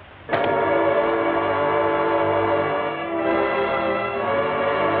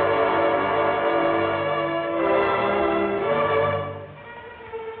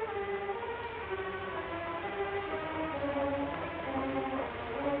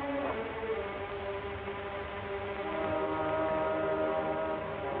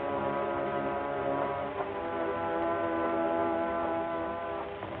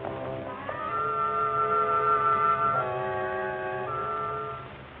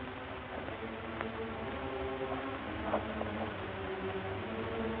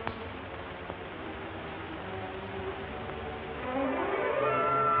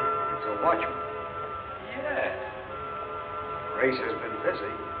Watchman. Yes. Grace has been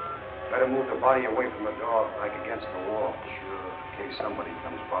busy. Better move the body away from the door, back against the wall. Sure. In case somebody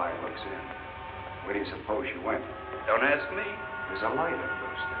comes by and looks in. Where do you suppose she went? Don't ask me. There's a light up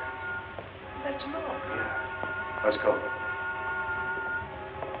those stairs. Let's look. Yeah. Let's go.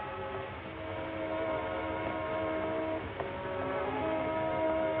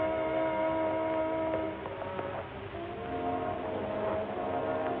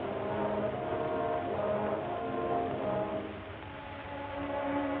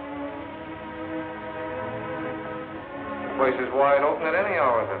 The place is wide open at any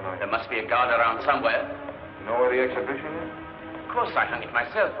hour of the night. There must be a guard around somewhere. You know where the exhibition is? Of course, I hung it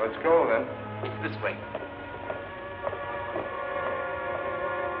myself. Let's go, then. It's this way.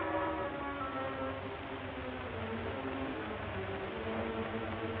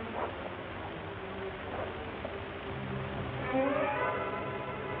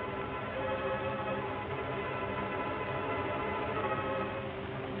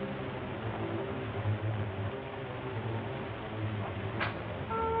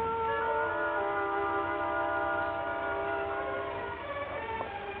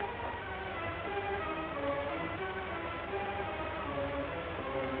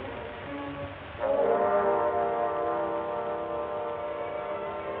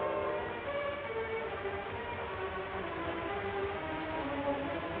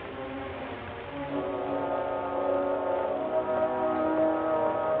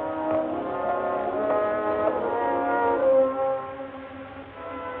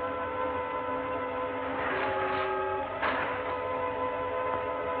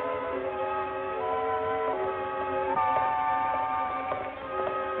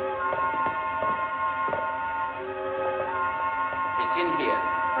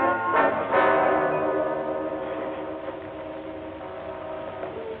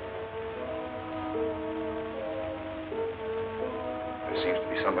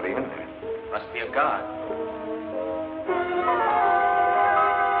 a guard.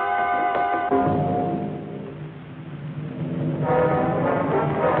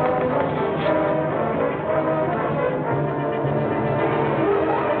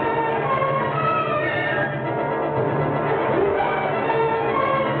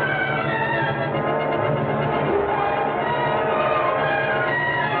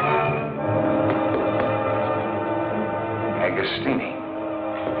 Agostini.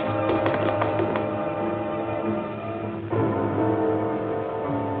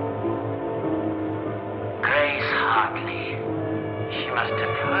 Grace Hartley. She must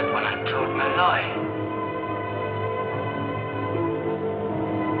have heard when I told Malloy.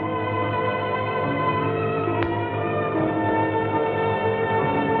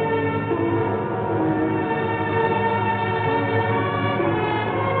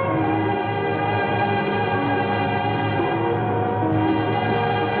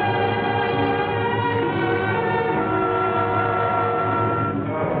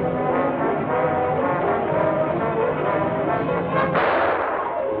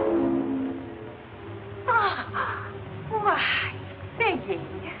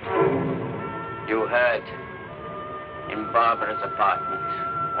 You heard in Barbara's apartment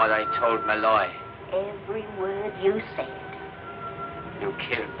what I told Malloy. Every word you said. You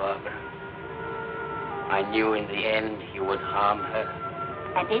killed Barbara. I knew in the end you would harm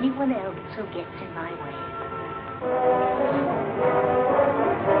her. And anyone else who gets in my way.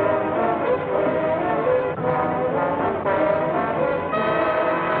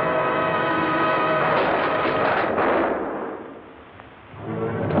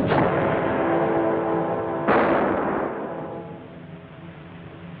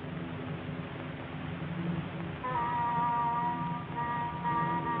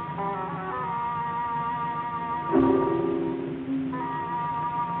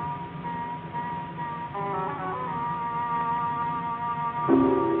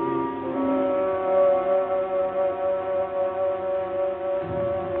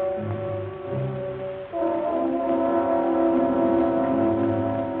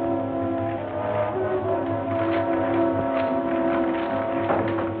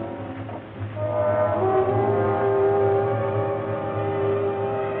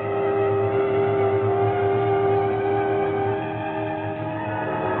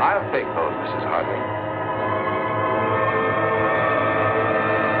 I'll take those, Mrs. Hartley.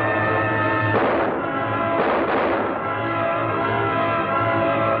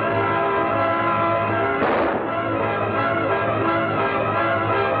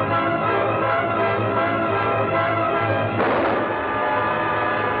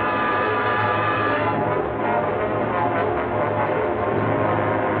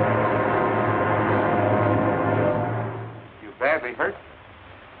 You badly hurt?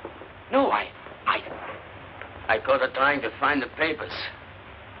 No, I got her trying to find the papers.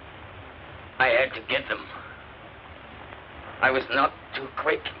 I had to get them. I was not too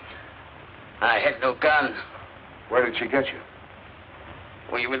quick. I had no gun. Where did she get you?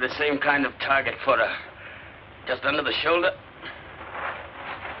 We were the same kind of target for her. Just under the shoulder.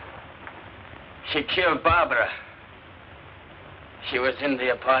 She killed Barbara. She was in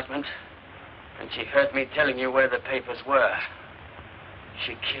the apartment, and she heard me telling you where the papers were.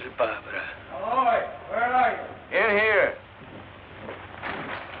 She killed Barbara. Malloy, where are you? In here.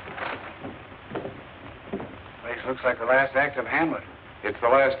 Place looks like the last act of Hamlet. It's the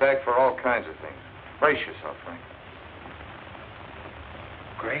last act for all kinds of things. Brace yourself, Frank.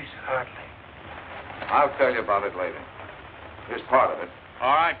 Grace Hartley. I'll tell you about it later. Here's part of it.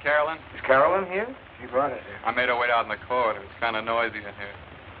 All right, Carolyn. Is Carolyn here? She brought it here. I made her wait out in the court. It was kind of noisy in here.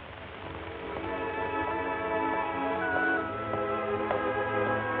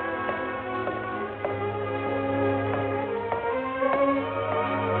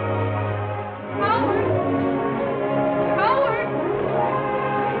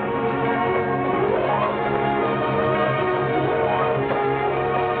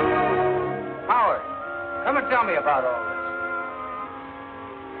 Tell me about all this.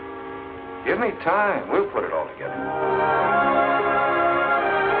 Give me time. We'll put it all together.